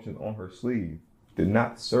her emotions on her sleeve did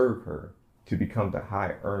not serve her to become the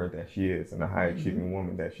high earner that she is and the high achieving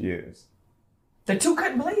woman that she is. The two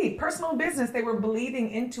couldn't bleed. Personal business, they were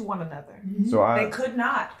bleeding into one another. So they could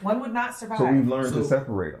not. One would not survive. So we've learned to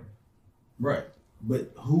separate them. Right.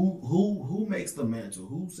 But who makes the mantle?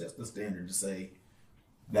 Who sets the standard to say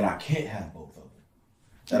that I can't have both of them?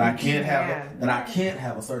 That I can't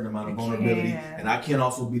have a certain amount of vulnerability, and I can't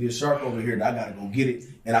also be this shark over here that I gotta go get it,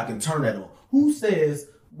 and I can turn that on. Who says?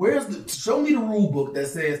 Show me the rule book that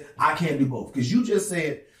says I can't do both? Because you just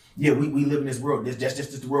said, yeah, we live in this world. That's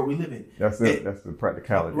just the world we live in. That's it. That's the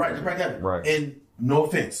practicality. Right, the practicality. Right. And no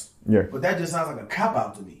offense. Yeah. But that just sounds like a cop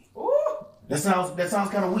out to me. Ooh. That sounds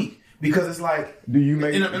kind of weak. Because it's like,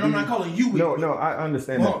 I'm not calling you weak. No, I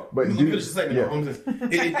understand that. But let me finish the statement.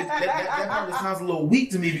 That part just sounds a little weak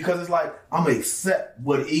to me because it's like, I'm going to accept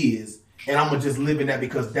what it is and I'm going to just live in that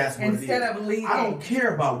because that's what it is. Instead of leading. I don't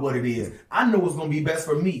care about what it is. I know what's going to be best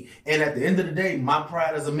for me. And at the end of the day, my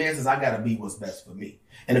pride as a man says I got to be what's best for me.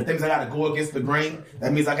 And if things I got to go against the grain,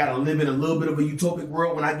 that means I got to live in a little bit of a utopic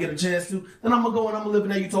world when I get a chance to, then I'm going to go and I'm going to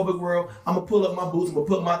live in that utopic world. I'm going to pull up my boots, I'm going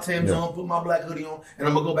to put my Timbs on, put my black hoodie on, and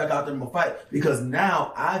I'm going to go back out there and I'm going to fight. Because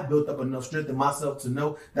now I've built up enough strength in myself to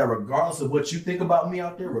know that regardless of what you think about me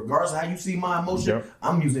out there, regardless of how you see my emotion,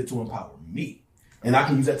 I'm using it to empower me. And I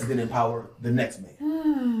can use that to then empower the next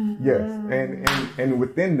man. Yes, and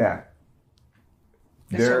within that,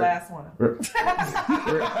 that's your last one.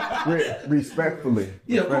 Respectfully,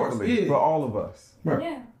 of course, for all of us,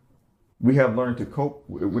 we have learned to cope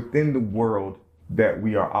within the world that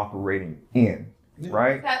we are operating in,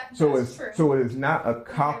 right? So it is not a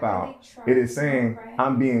cop out. It is saying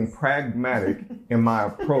I'm being pragmatic in my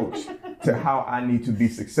approach to how I need to be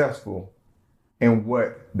successful and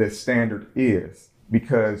what the standard is,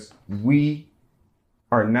 because we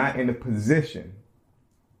are not in a position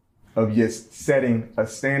of just setting a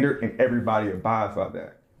standard and everybody abides by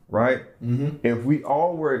that, right? If we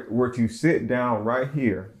all were to sit down right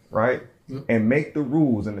here, right, and make the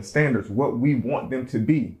rules and the standards what we want them to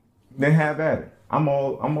be, then have at it. I'm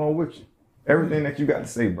all with you. Everything that you got to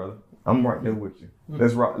say, brother, I'm right there with you.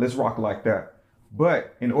 Let's rock like that.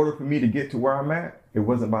 But in order for me to get to where I'm at, it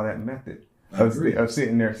wasn't by that method of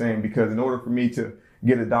sitting there saying, because in order for me to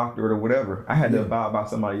get a doctorate or whatever, I had to abide by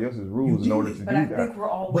somebody else's rules in order to do that. But I think we're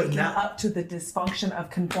all waking up to the dysfunction of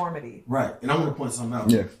conformity. Right. And I want to point something out.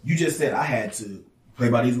 Yeah. You just said I had to play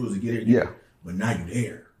by these rules to get here. Yeah. But now you're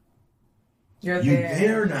there. You're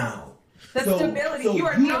there now. The stability. You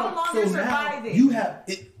are no longer surviving. You have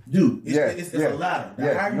it, dude. It's a ladder.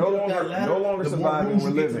 The higher you go up that ladder, no longer the more rules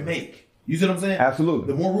you get to make. You see what I'm saying? Absolutely.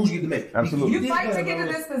 The more rules you get to make. Absolutely. You fight to get to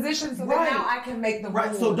this position so that now I can make the rules.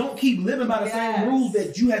 Right. So don't keep living by the same rules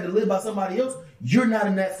that you had to live by somebody else. You're not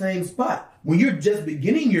in that same spot. When you're just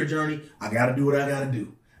beginning your journey, I got to do what I got to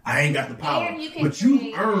do. I ain't got the power. But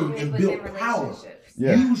you've earned and built power.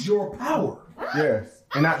 Yeah. Use your power. Yes.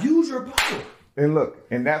 And use your power. And look,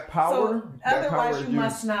 and that power. So otherwise, you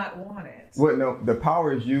must not want it. Well, no, the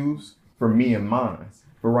power is used for me and mine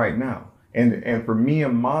for right now. And for me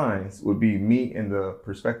and mine would be me and the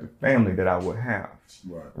prospective family that I would have.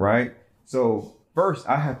 Right? So first,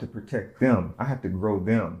 I have to protect them. I have to grow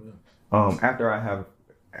them. After I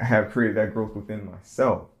have created that growth within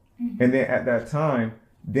myself. And then at that time,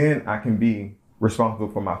 then I can be responsible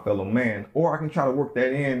for my fellow man, or I can try to work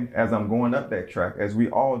that in as I'm going up that track, as we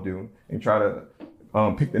all do, and try to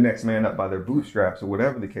pick the next man up by their bootstraps or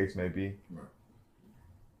whatever the case may be.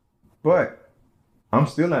 But I'm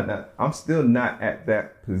still not at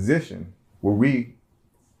that position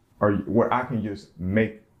where I can just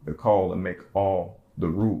make the call and make all the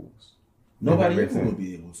rules. Nobody ever will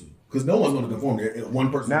be able to. Because no one's going to conform to one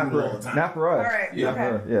person all the time. Not for us. All right. Yeah. Not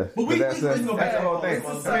for us. Yes. But that's the whole thing. This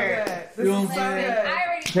is so good. This You know is what so I'm saying? good. I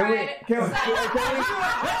already Can we,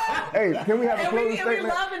 hey, can we have a And closing we statement?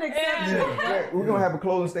 love and accept you. Yeah, we're gonna have a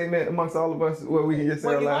closing statement amongst all of us where we can just say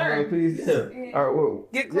What our you last learned. word, please. Yeah. All right, well,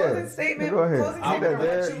 Get closing statement. Go ahead. Closing I'll statement. go, What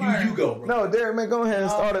Derek. you learned. You go, bro. No, Derek, man, go ahead and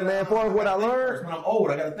start it, man. For what I learned, When I'm old,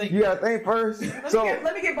 I got to think. you gotta think first. So,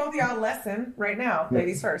 Let me get both of y'all a lesson right now.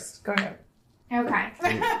 Ladies first. Go ahead. Okay.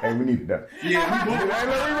 hey, we needed that. Yeah, we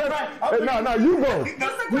both. No, you go. Just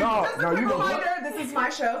a quick, No, just a no, quick you go. reminder. This is my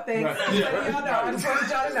show. Thanks. Right. Yeah. Letting y'all know. I just wanted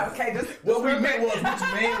y'all to know. Okay, just What we meant was which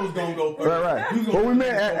man was going to go first. Right. Who's What gonna we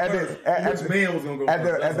meant which man was going to go at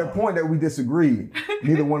first. the point that we disagreed,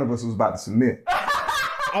 neither one of us was about to submit.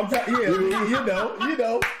 you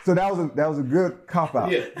know. So that was a good cop out.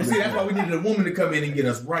 Yeah. See, that's why we needed a woman to come in and get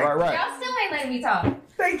us right. Right. Y'all still ain't letting me talk.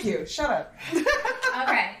 thank you. Shut up.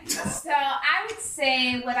 Okay, so I would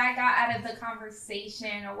say what I got out of the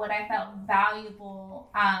conversation or what I felt valuable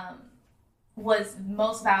was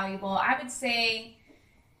most valuable. I would say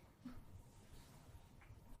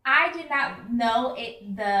I did not know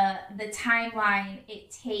the timeline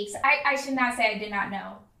it takes. I should not say I did not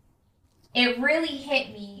know. It really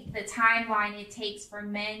hit me the timeline it takes for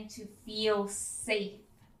men to feel safe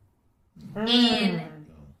in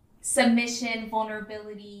submission,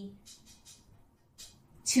 vulnerability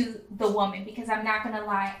to the woman, because I'm not gonna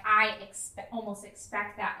lie, I almost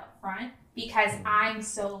expect that up front because I'm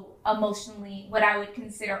so emotionally what I would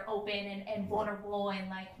consider open and vulnerable and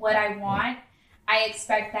like what I want. I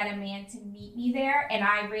expect that a man to meet me there, and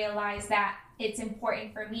I realize that it's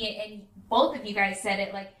important for me, and both of you guys said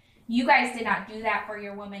it, like you guys did not do that for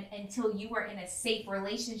your woman until you were in a safe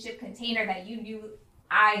relationship container that you knew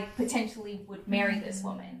I potentially would marry this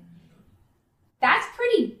woman. That's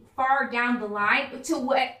pretty far down the line to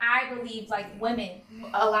what I believe like women,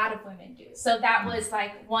 a lot of women do. So that was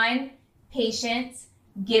like one, patience,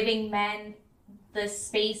 giving men the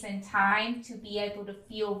space and time to be able to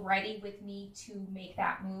feel ready with me to make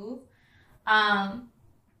that move. And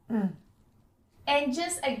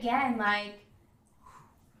just again, like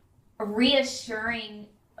reassuring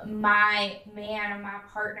my man or my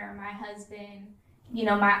partner, my husband, you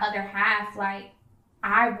know, my other half, like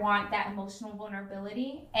I want that emotional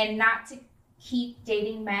vulnerability and not to keep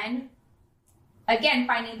dating men. Again,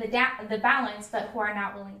 finding the balance, but who are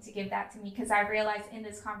not willing to give that to me. Because I realized in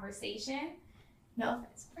this conversation, no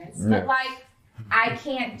offense, Chris, but like I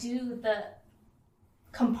can't do the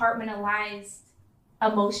compartmentalized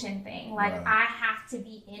emotion thing. Like I have to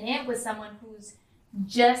be in it with someone who's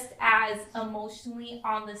just as emotionally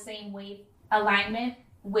on the same wave alignment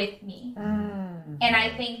with me. And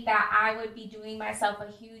I think that I would be doing myself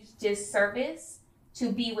a huge disservice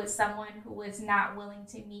to be with someone who was not willing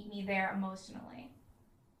to meet me there emotionally.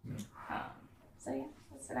 So yeah,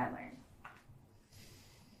 that's what I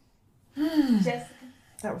learned. Jessica.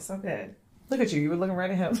 That was so good. Look at you. You were looking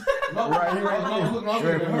right at him. No,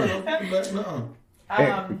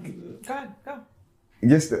 Go ahead. Go.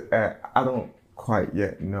 Just I don't quite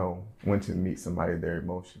yet know when to meet somebody there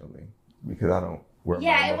emotionally because I don't wear my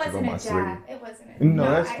Yeah, it emotions on wasn't my a sleeve. job. It wasn't a No,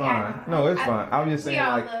 that's fine. No, it's fine. I'm just saying, we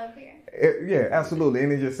all like, love here. yeah, absolutely.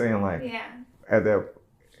 And it's just saying, like, at that,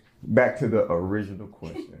 back to the original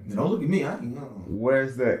question. Don't look at me. I can know.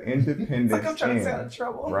 Where's the independence It's like I'm trying to stay out end, of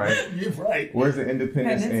trouble. right? You're right. Where's the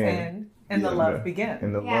independence end? And the love begin.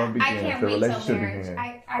 And the Yeah, love I begins. can't The wait till relationship marriage. begins.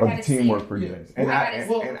 I Or gotta the teamwork see. begins. I gotta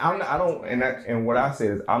see. And I don't and what I say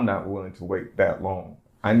is I'm not willing to wait that long.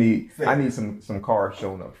 I need some cards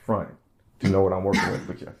shown up front to know what I'm working with.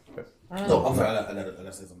 But yes. No, I'm sorry. I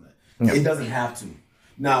gotta say something. It doesn't have to.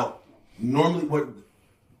 Now, normally, what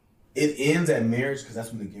it ends at marriage because that's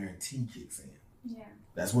when the guarantee kicks in. Yeah.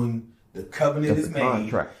 That's when the covenant is made.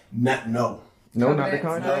 Contract. No, not the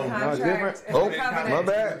contract. No, different. Oh, my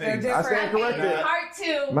bad. I stand corrected. Part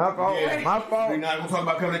 2. My fault. Yeah. My fault. We're not gonna talk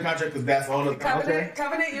about covenant contract because that's all the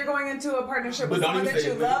Covenant, you're going into a partnership with But don't someone even that say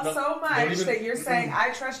you it. love Don't- so don't much even- that you're saying,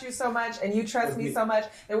 I trust you so much and you trust me so much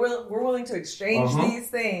that we're willing to exchange these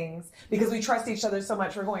things because we trust each other so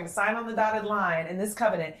much. We're going to sign on the dotted line in this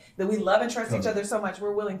covenant that we love and trust each other so much.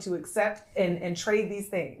 We're willing to accept and trade these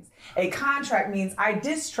things. A contract means I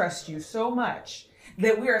distrust you so much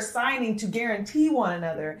that we are signing to guarantee one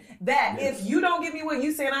another that if you don't give me what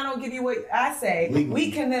you say and I don't give you what I say,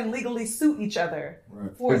 we can then legally sue each other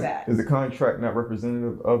for that. Is the contract not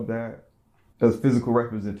representative of that? Does physical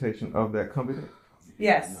representation of that covenant?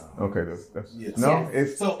 Yes. No. Okay, that's yes. no.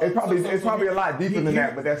 Yes. It's probably a lot deeper than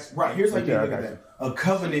that, but that's right. Here's how you I look got at that. A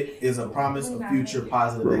covenant is a promise of future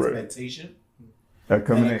positive expectation.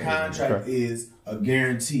 And a contract is a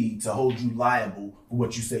guarantee to hold you liable for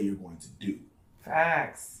what you say you're going to do.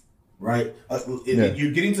 Facts. Right?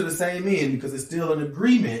 You're getting to the same end because it's still an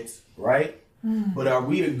agreement, right? But are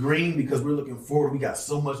we agreeing because we're looking forward? We got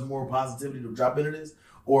so much more positivity to drop into this,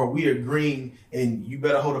 or are we agreeing and you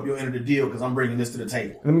better hold up your end of the deal because I'm bringing this to the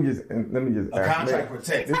table? Let me just. A contract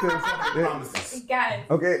protects. This is promises. Guys.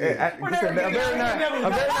 Okay, this is a very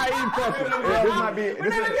naive question. This might be.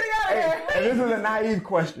 This is a naive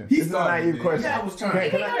question. This is a naive question. I was trying We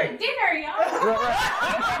can go to dinner, y'all.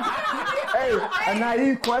 Hey, a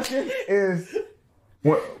naive question is,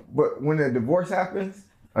 when a divorce happens,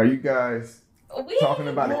 are you guys talking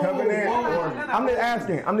about the covenant? I'm just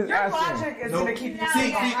asking. Your logic is going to keep you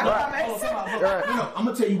I'm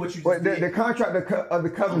going to tell you what you just did. The contract of the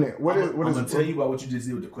covenant. What is? I'm going to tell you about what you just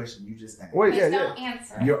did with the question you just asked. Wait, Don't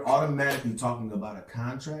answer. You're automatically talking about a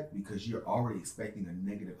contract because you're already expecting a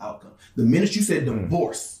negative outcome. The minute you said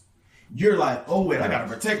divorce, you're like, oh, wait, I got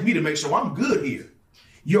to protect me to make sure I'm good here.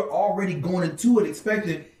 You're already going into it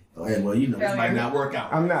expecting, this might not work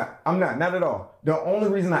out. I'm not at all. The only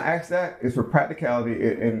reason I ask that is for practicality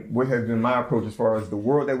and what has been my approach as far as the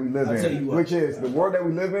world that we live in, which is the world that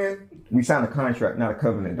we live in. We sign a contract, not a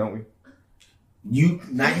covenant, don't we?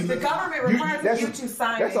 The government requires you to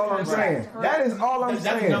sign. That's all I'm saying. That is all I'm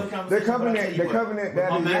saying. The covenant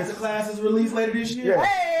that my master class is released later this year. Yeah.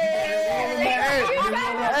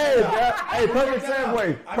 Hey, perfect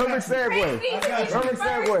segue.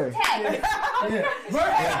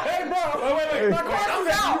 Hey, bro. Wait. My course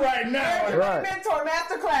is out right now. Right. Mentor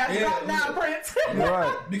masterclass out now, Prince.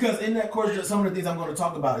 Right. Because in that course, some of the things I'm going to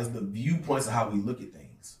talk about is the viewpoints of how we look at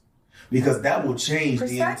things. Because that will change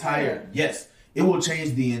the entire. Yes. It will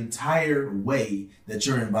change the entire way that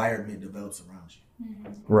your environment develops around you.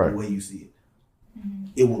 Right. The way you see it.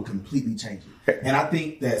 It will completely change it. And I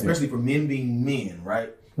think that, especially for men being men,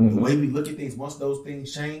 right? The way we look at things, once those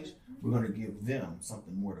things change, we're going to give them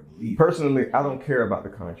something more to believe. Personally, I don't care about the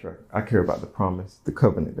contract. I care about the promise, the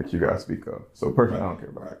covenant that you guys speak of. So personally, I don't care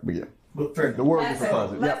about it. But yeah. But fair, the word is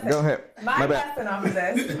positive. Yeah, go ahead. My lesson off of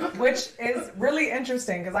this, which is really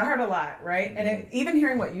interesting because I heard a lot, right? And even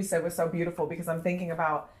hearing what you said was so beautiful because I'm thinking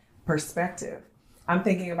about perspective. I'm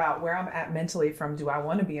thinking about where I'm at mentally from, do I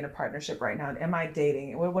want to be in a partnership right now? Am I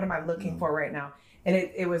dating? What am I looking for right now? And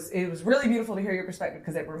it was really beautiful to hear your perspective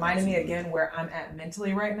because it reminded me again where I'm at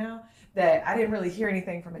mentally right now, that I didn't really hear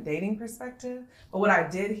anything from a dating perspective. But what I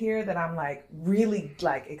did hear that I'm really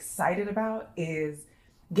excited about is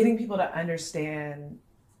getting people to understand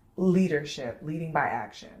leadership, leading by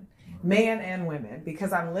action, man and women,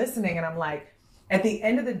 because I'm listening and I'm like, at the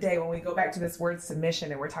end of the day, when we go back to this word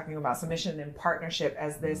submission and we're talking about submission and partnership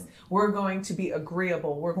as this, we're going to be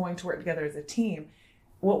agreeable, we're going to work together as a team.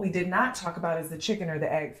 What we did not talk about is the chicken or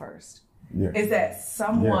the egg first. Yeah. Is that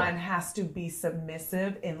someone has to be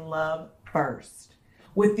submissive in love first,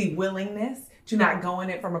 with the willingness to not go in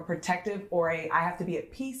it from a protective or I have to be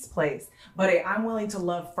at peace place, but I'm willing to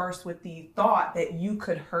love first with the thought that you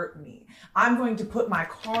could hurt me. I'm going to put my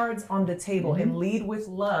cards on the table and lead with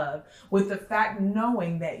love, with the fact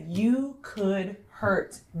knowing that you could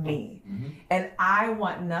hurt me. And I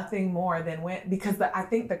want nothing more than because I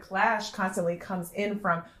think the clash constantly comes in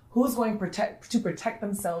from who's going to protect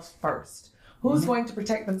themselves first, who's going to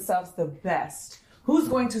protect themselves the best, who's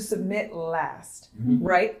going to submit last,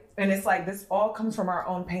 right? And it's like this all comes from our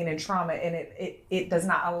own pain and trauma, and it does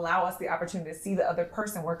not allow us the opportunity to see the other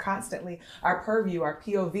person. We're constantly, our purview, our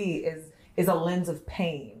POV is a lens of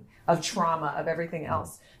pain, of trauma, of everything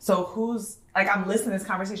else. So I'm listening to this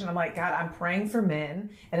conversation, I'm like, God, I'm praying for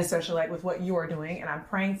men, and especially with what you are doing, and I'm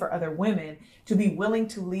praying for other women to be willing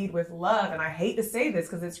to lead with love. And I hate to say this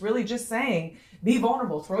because it's really just saying, be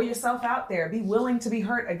vulnerable, throw yourself out there, be willing to be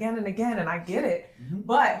hurt again and again. And I get it,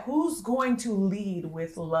 but who's going to lead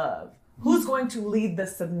with love? Who's going to lead the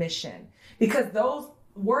submission? Because those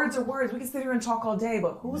words are words. We can sit here and talk all day,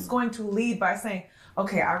 but who's going to lead by saying,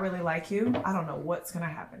 okay, I really like you. I don't know what's going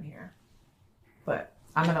to happen here, but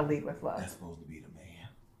I'm going to lead with love. That's supposed to be the man.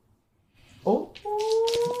 Oh.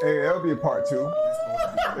 Hey, that'll be a part 2.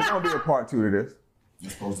 There's going to be a part 2 to this.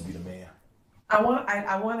 You're supposed to be the man. I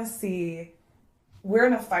want to see, we're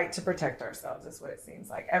in a fight to protect ourselves, is what it seems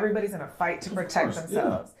like. Everybody's in a fight to protect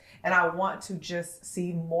themselves. Yeah. And I want to just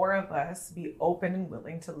see more of us be open and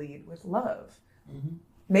willing to lead with love.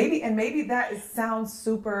 Maybe that sounds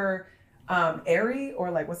super airy,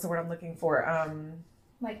 or what's the word I'm looking for?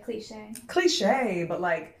 Cliche, but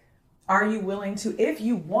are you willing to, if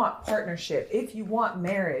you want partnership, if you want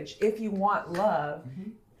marriage, if you want love,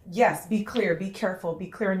 yes, be clear, be careful, be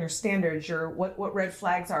clear on your standards, what red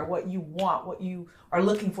flags are, what you want, what you are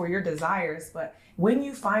looking for, your desires. But when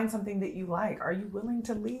you find something that you like, are you willing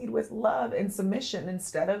to lead with love and submission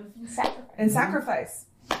instead of sacrifice?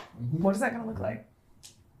 Mm-hmm. What is that going to look like?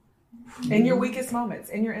 In your weakest moments,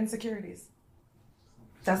 in your insecurities.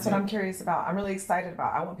 That's what I'm curious about. I'm really excited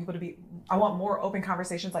about. I want more open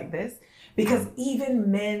conversations like this, because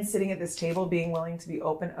even men sitting at this table being willing to be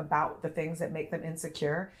open about the things that make them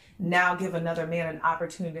insecure now give another man an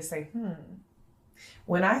opportunity to say,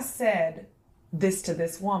 when I said this to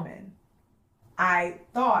this woman, I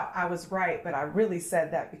thought I was right, but I really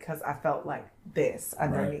said that because I felt like this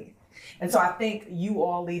underneath. Right. And so I think you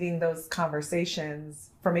all leading those conversations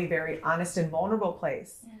from a very honest and vulnerable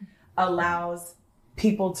place allows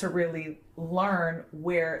people to really learn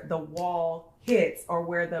where the wall hits or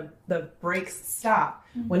where the brakes stop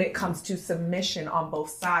when it comes to submission on both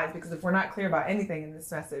sides. Because if we're not clear about anything in this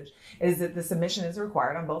message, is that the submission is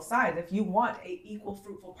required on both sides. If you want a equal,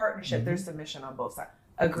 fruitful partnership, there's submission on both sides.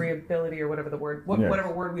 Agreeability, or whatever the word,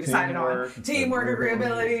 whatever word we decided on. Teamwork,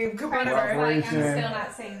 agreeability, whatever.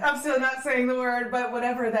 I'm still not saying the word, but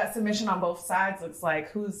whatever that submission on both sides looks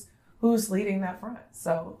like, who's leading that front.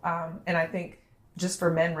 So, and I think just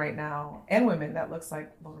for men right now and women, that looks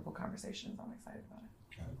like vulnerable conversations. I'm excited about it.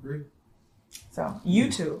 I agree. So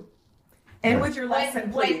you two. And with your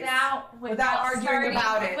lesson, please. Without arguing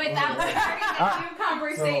about it. Without starting a new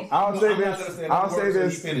conversation. So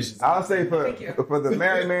I'll say for the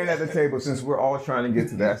married man at the table, since we're all trying to get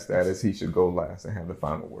to that status, he should go last and have the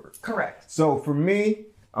final word. Correct. So for me,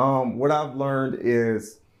 what I've learned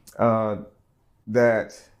is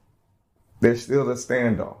that there's still a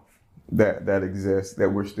standoff that exists that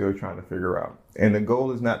we're still trying to figure out. And the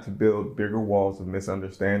goal is not to build bigger walls of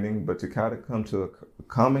misunderstanding, but to kind of come to a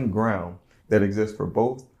common ground that exists for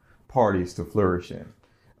both parties to flourish in,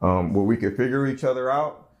 where we can figure each other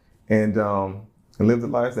out and live the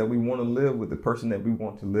lives that we want to live with the person that we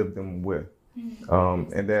want to live them with.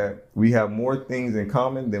 And that we have more things in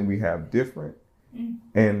common than we have different.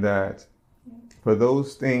 And that for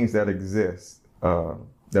those things that exist,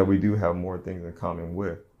 that we do have more things in common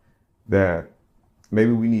with, that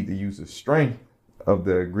maybe we need to use the strength of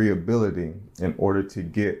the agreeability in order to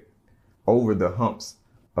get over the humps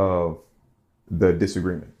of the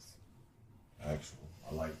disagreements. Actually,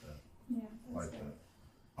 I like that. Yeah, I like that.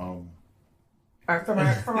 All right,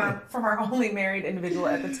 from our only married individual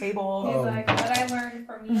at the table. He's like, what I learned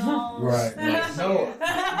from y'all. Right. No,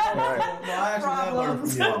 I actually learned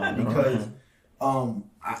from y'all because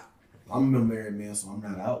I'm a married man, so I'm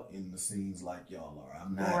not out in the scenes like y'all are.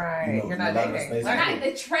 I'm not. Right. You're not dating. We're not in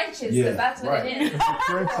the trenches, because that's what it is.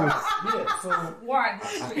 Yeah. So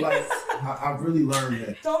I really learned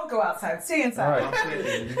that. Don't go outside. Stay inside.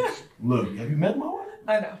 Right. Look, have you met my wife?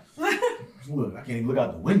 I know. Look, I can't even look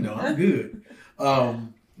out the window. I'm good.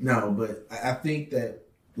 No, but I think that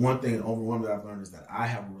one thing that I've learned is that I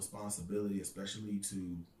have a responsibility, especially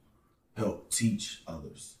to help teach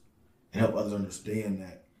others and help others understand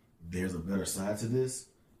that there's a better side to this,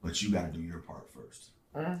 but you got to do your part first,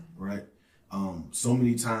 right? So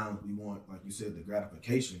many times we want, like you said, the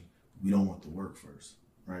gratification. We don't want the work first,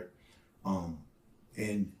 right?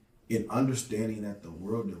 And in understanding that the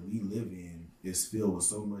world that we live in is filled with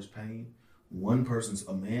so much pain,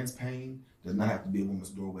 a man's pain does not have to be a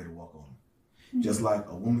woman's doorway to walk on. Mm-hmm. Just like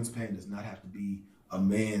a woman's pain does not have to be a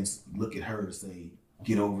man's look at her to say,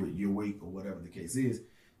 get over it, you're weak, or whatever the case is.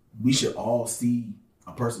 We should all see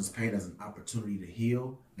a person's pain as an opportunity to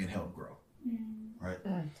heal and help grow, right?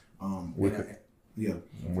 And I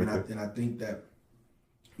think that,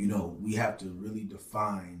 we have to really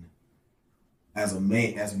define as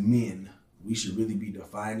men, we should really be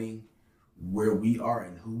defining where we are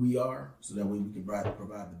and who we are, so that way we can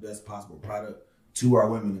provide the best possible product to our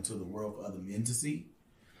women and to the world for other men to see.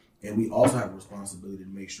 And we also have a responsibility to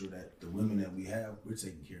make sure that the women that we have, we're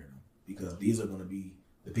taking care of them, because these are going to be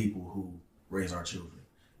the people who raise our children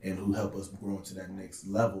and who help us grow into that next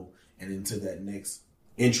level and into that next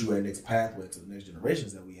entryway, next pathway to the next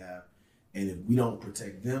generations that we have. And if we don't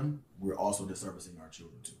protect them, we're also disservicing our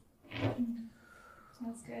children too.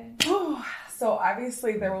 That's good. So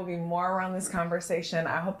obviously there will be more around this conversation.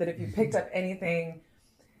 I hope that if you picked up anything,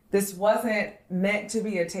 this wasn't meant to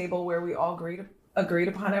be a table where we all agreed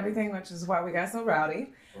upon everything, which is why we got so rowdy.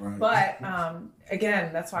 Right. But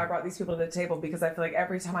again, that's why I brought these people to the table, because I feel like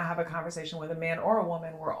every time I have a conversation with a man or a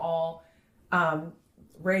woman, we're all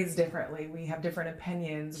raised differently. We have different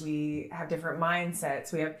opinions. We have different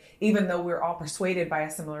mindsets. Even though we're all persuaded by a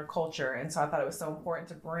similar culture. And so I thought it was so important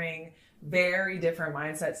to bring very different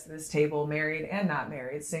mindsets to this table, married and not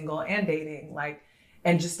married, single and dating,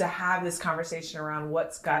 And just to have this conversation around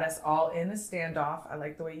what's got us all in a standoff. I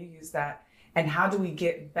like the way you use that. And how do we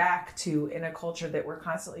get back to, in a culture that we're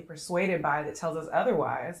constantly persuaded by that tells us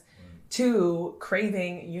otherwise, to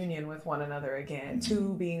craving union with one another again,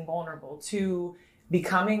 to being vulnerable, to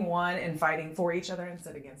becoming one and fighting for each other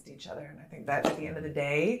instead against each other. And I think that at the end of the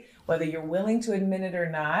day, whether you're willing to admit it or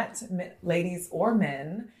not, ladies or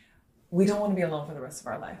men, we don't want to be alone for the rest of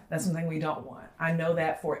our life. That's something we don't want. I know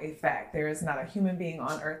that for a fact. There is not a human being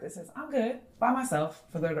on earth that says, I'm good by myself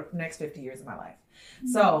for the next 50 years of my life.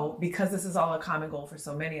 So because this is all a common goal for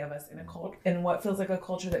so many of us in what feels like a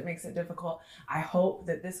culture that makes it difficult, I hope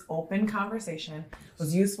that this open conversation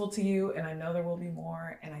was useful to you. And I know there will be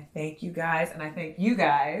more. And I thank you guys. And I thank you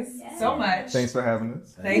guys so much. Thanks for having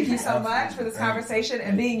us. Thank you so much for this conversation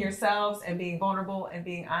and being yourselves and being vulnerable and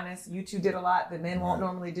being honest. You two did a lot that men won't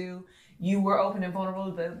normally do. You were open and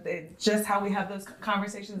vulnerable, just how we have those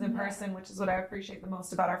conversations in person, which is what I appreciate the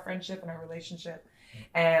most about our friendship and our relationship.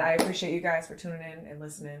 And I appreciate you guys for tuning in and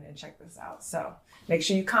listening and check this out. So make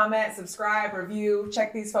sure you comment, subscribe, review,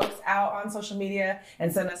 check these folks out on social media,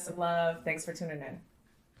 and send us some love. Thanks for tuning in.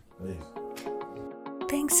 Please.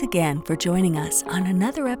 Thanks again for joining us on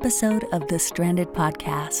another episode of the Stranded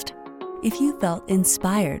Podcast. If you felt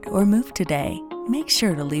inspired or moved today, make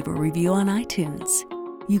sure to leave a review on iTunes.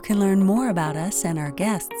 You can learn more about us and our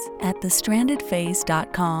guests at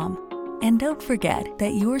thestrandedphase.com. And don't forget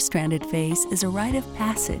that your stranded phase is a rite of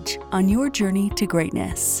passage on your journey to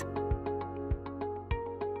greatness.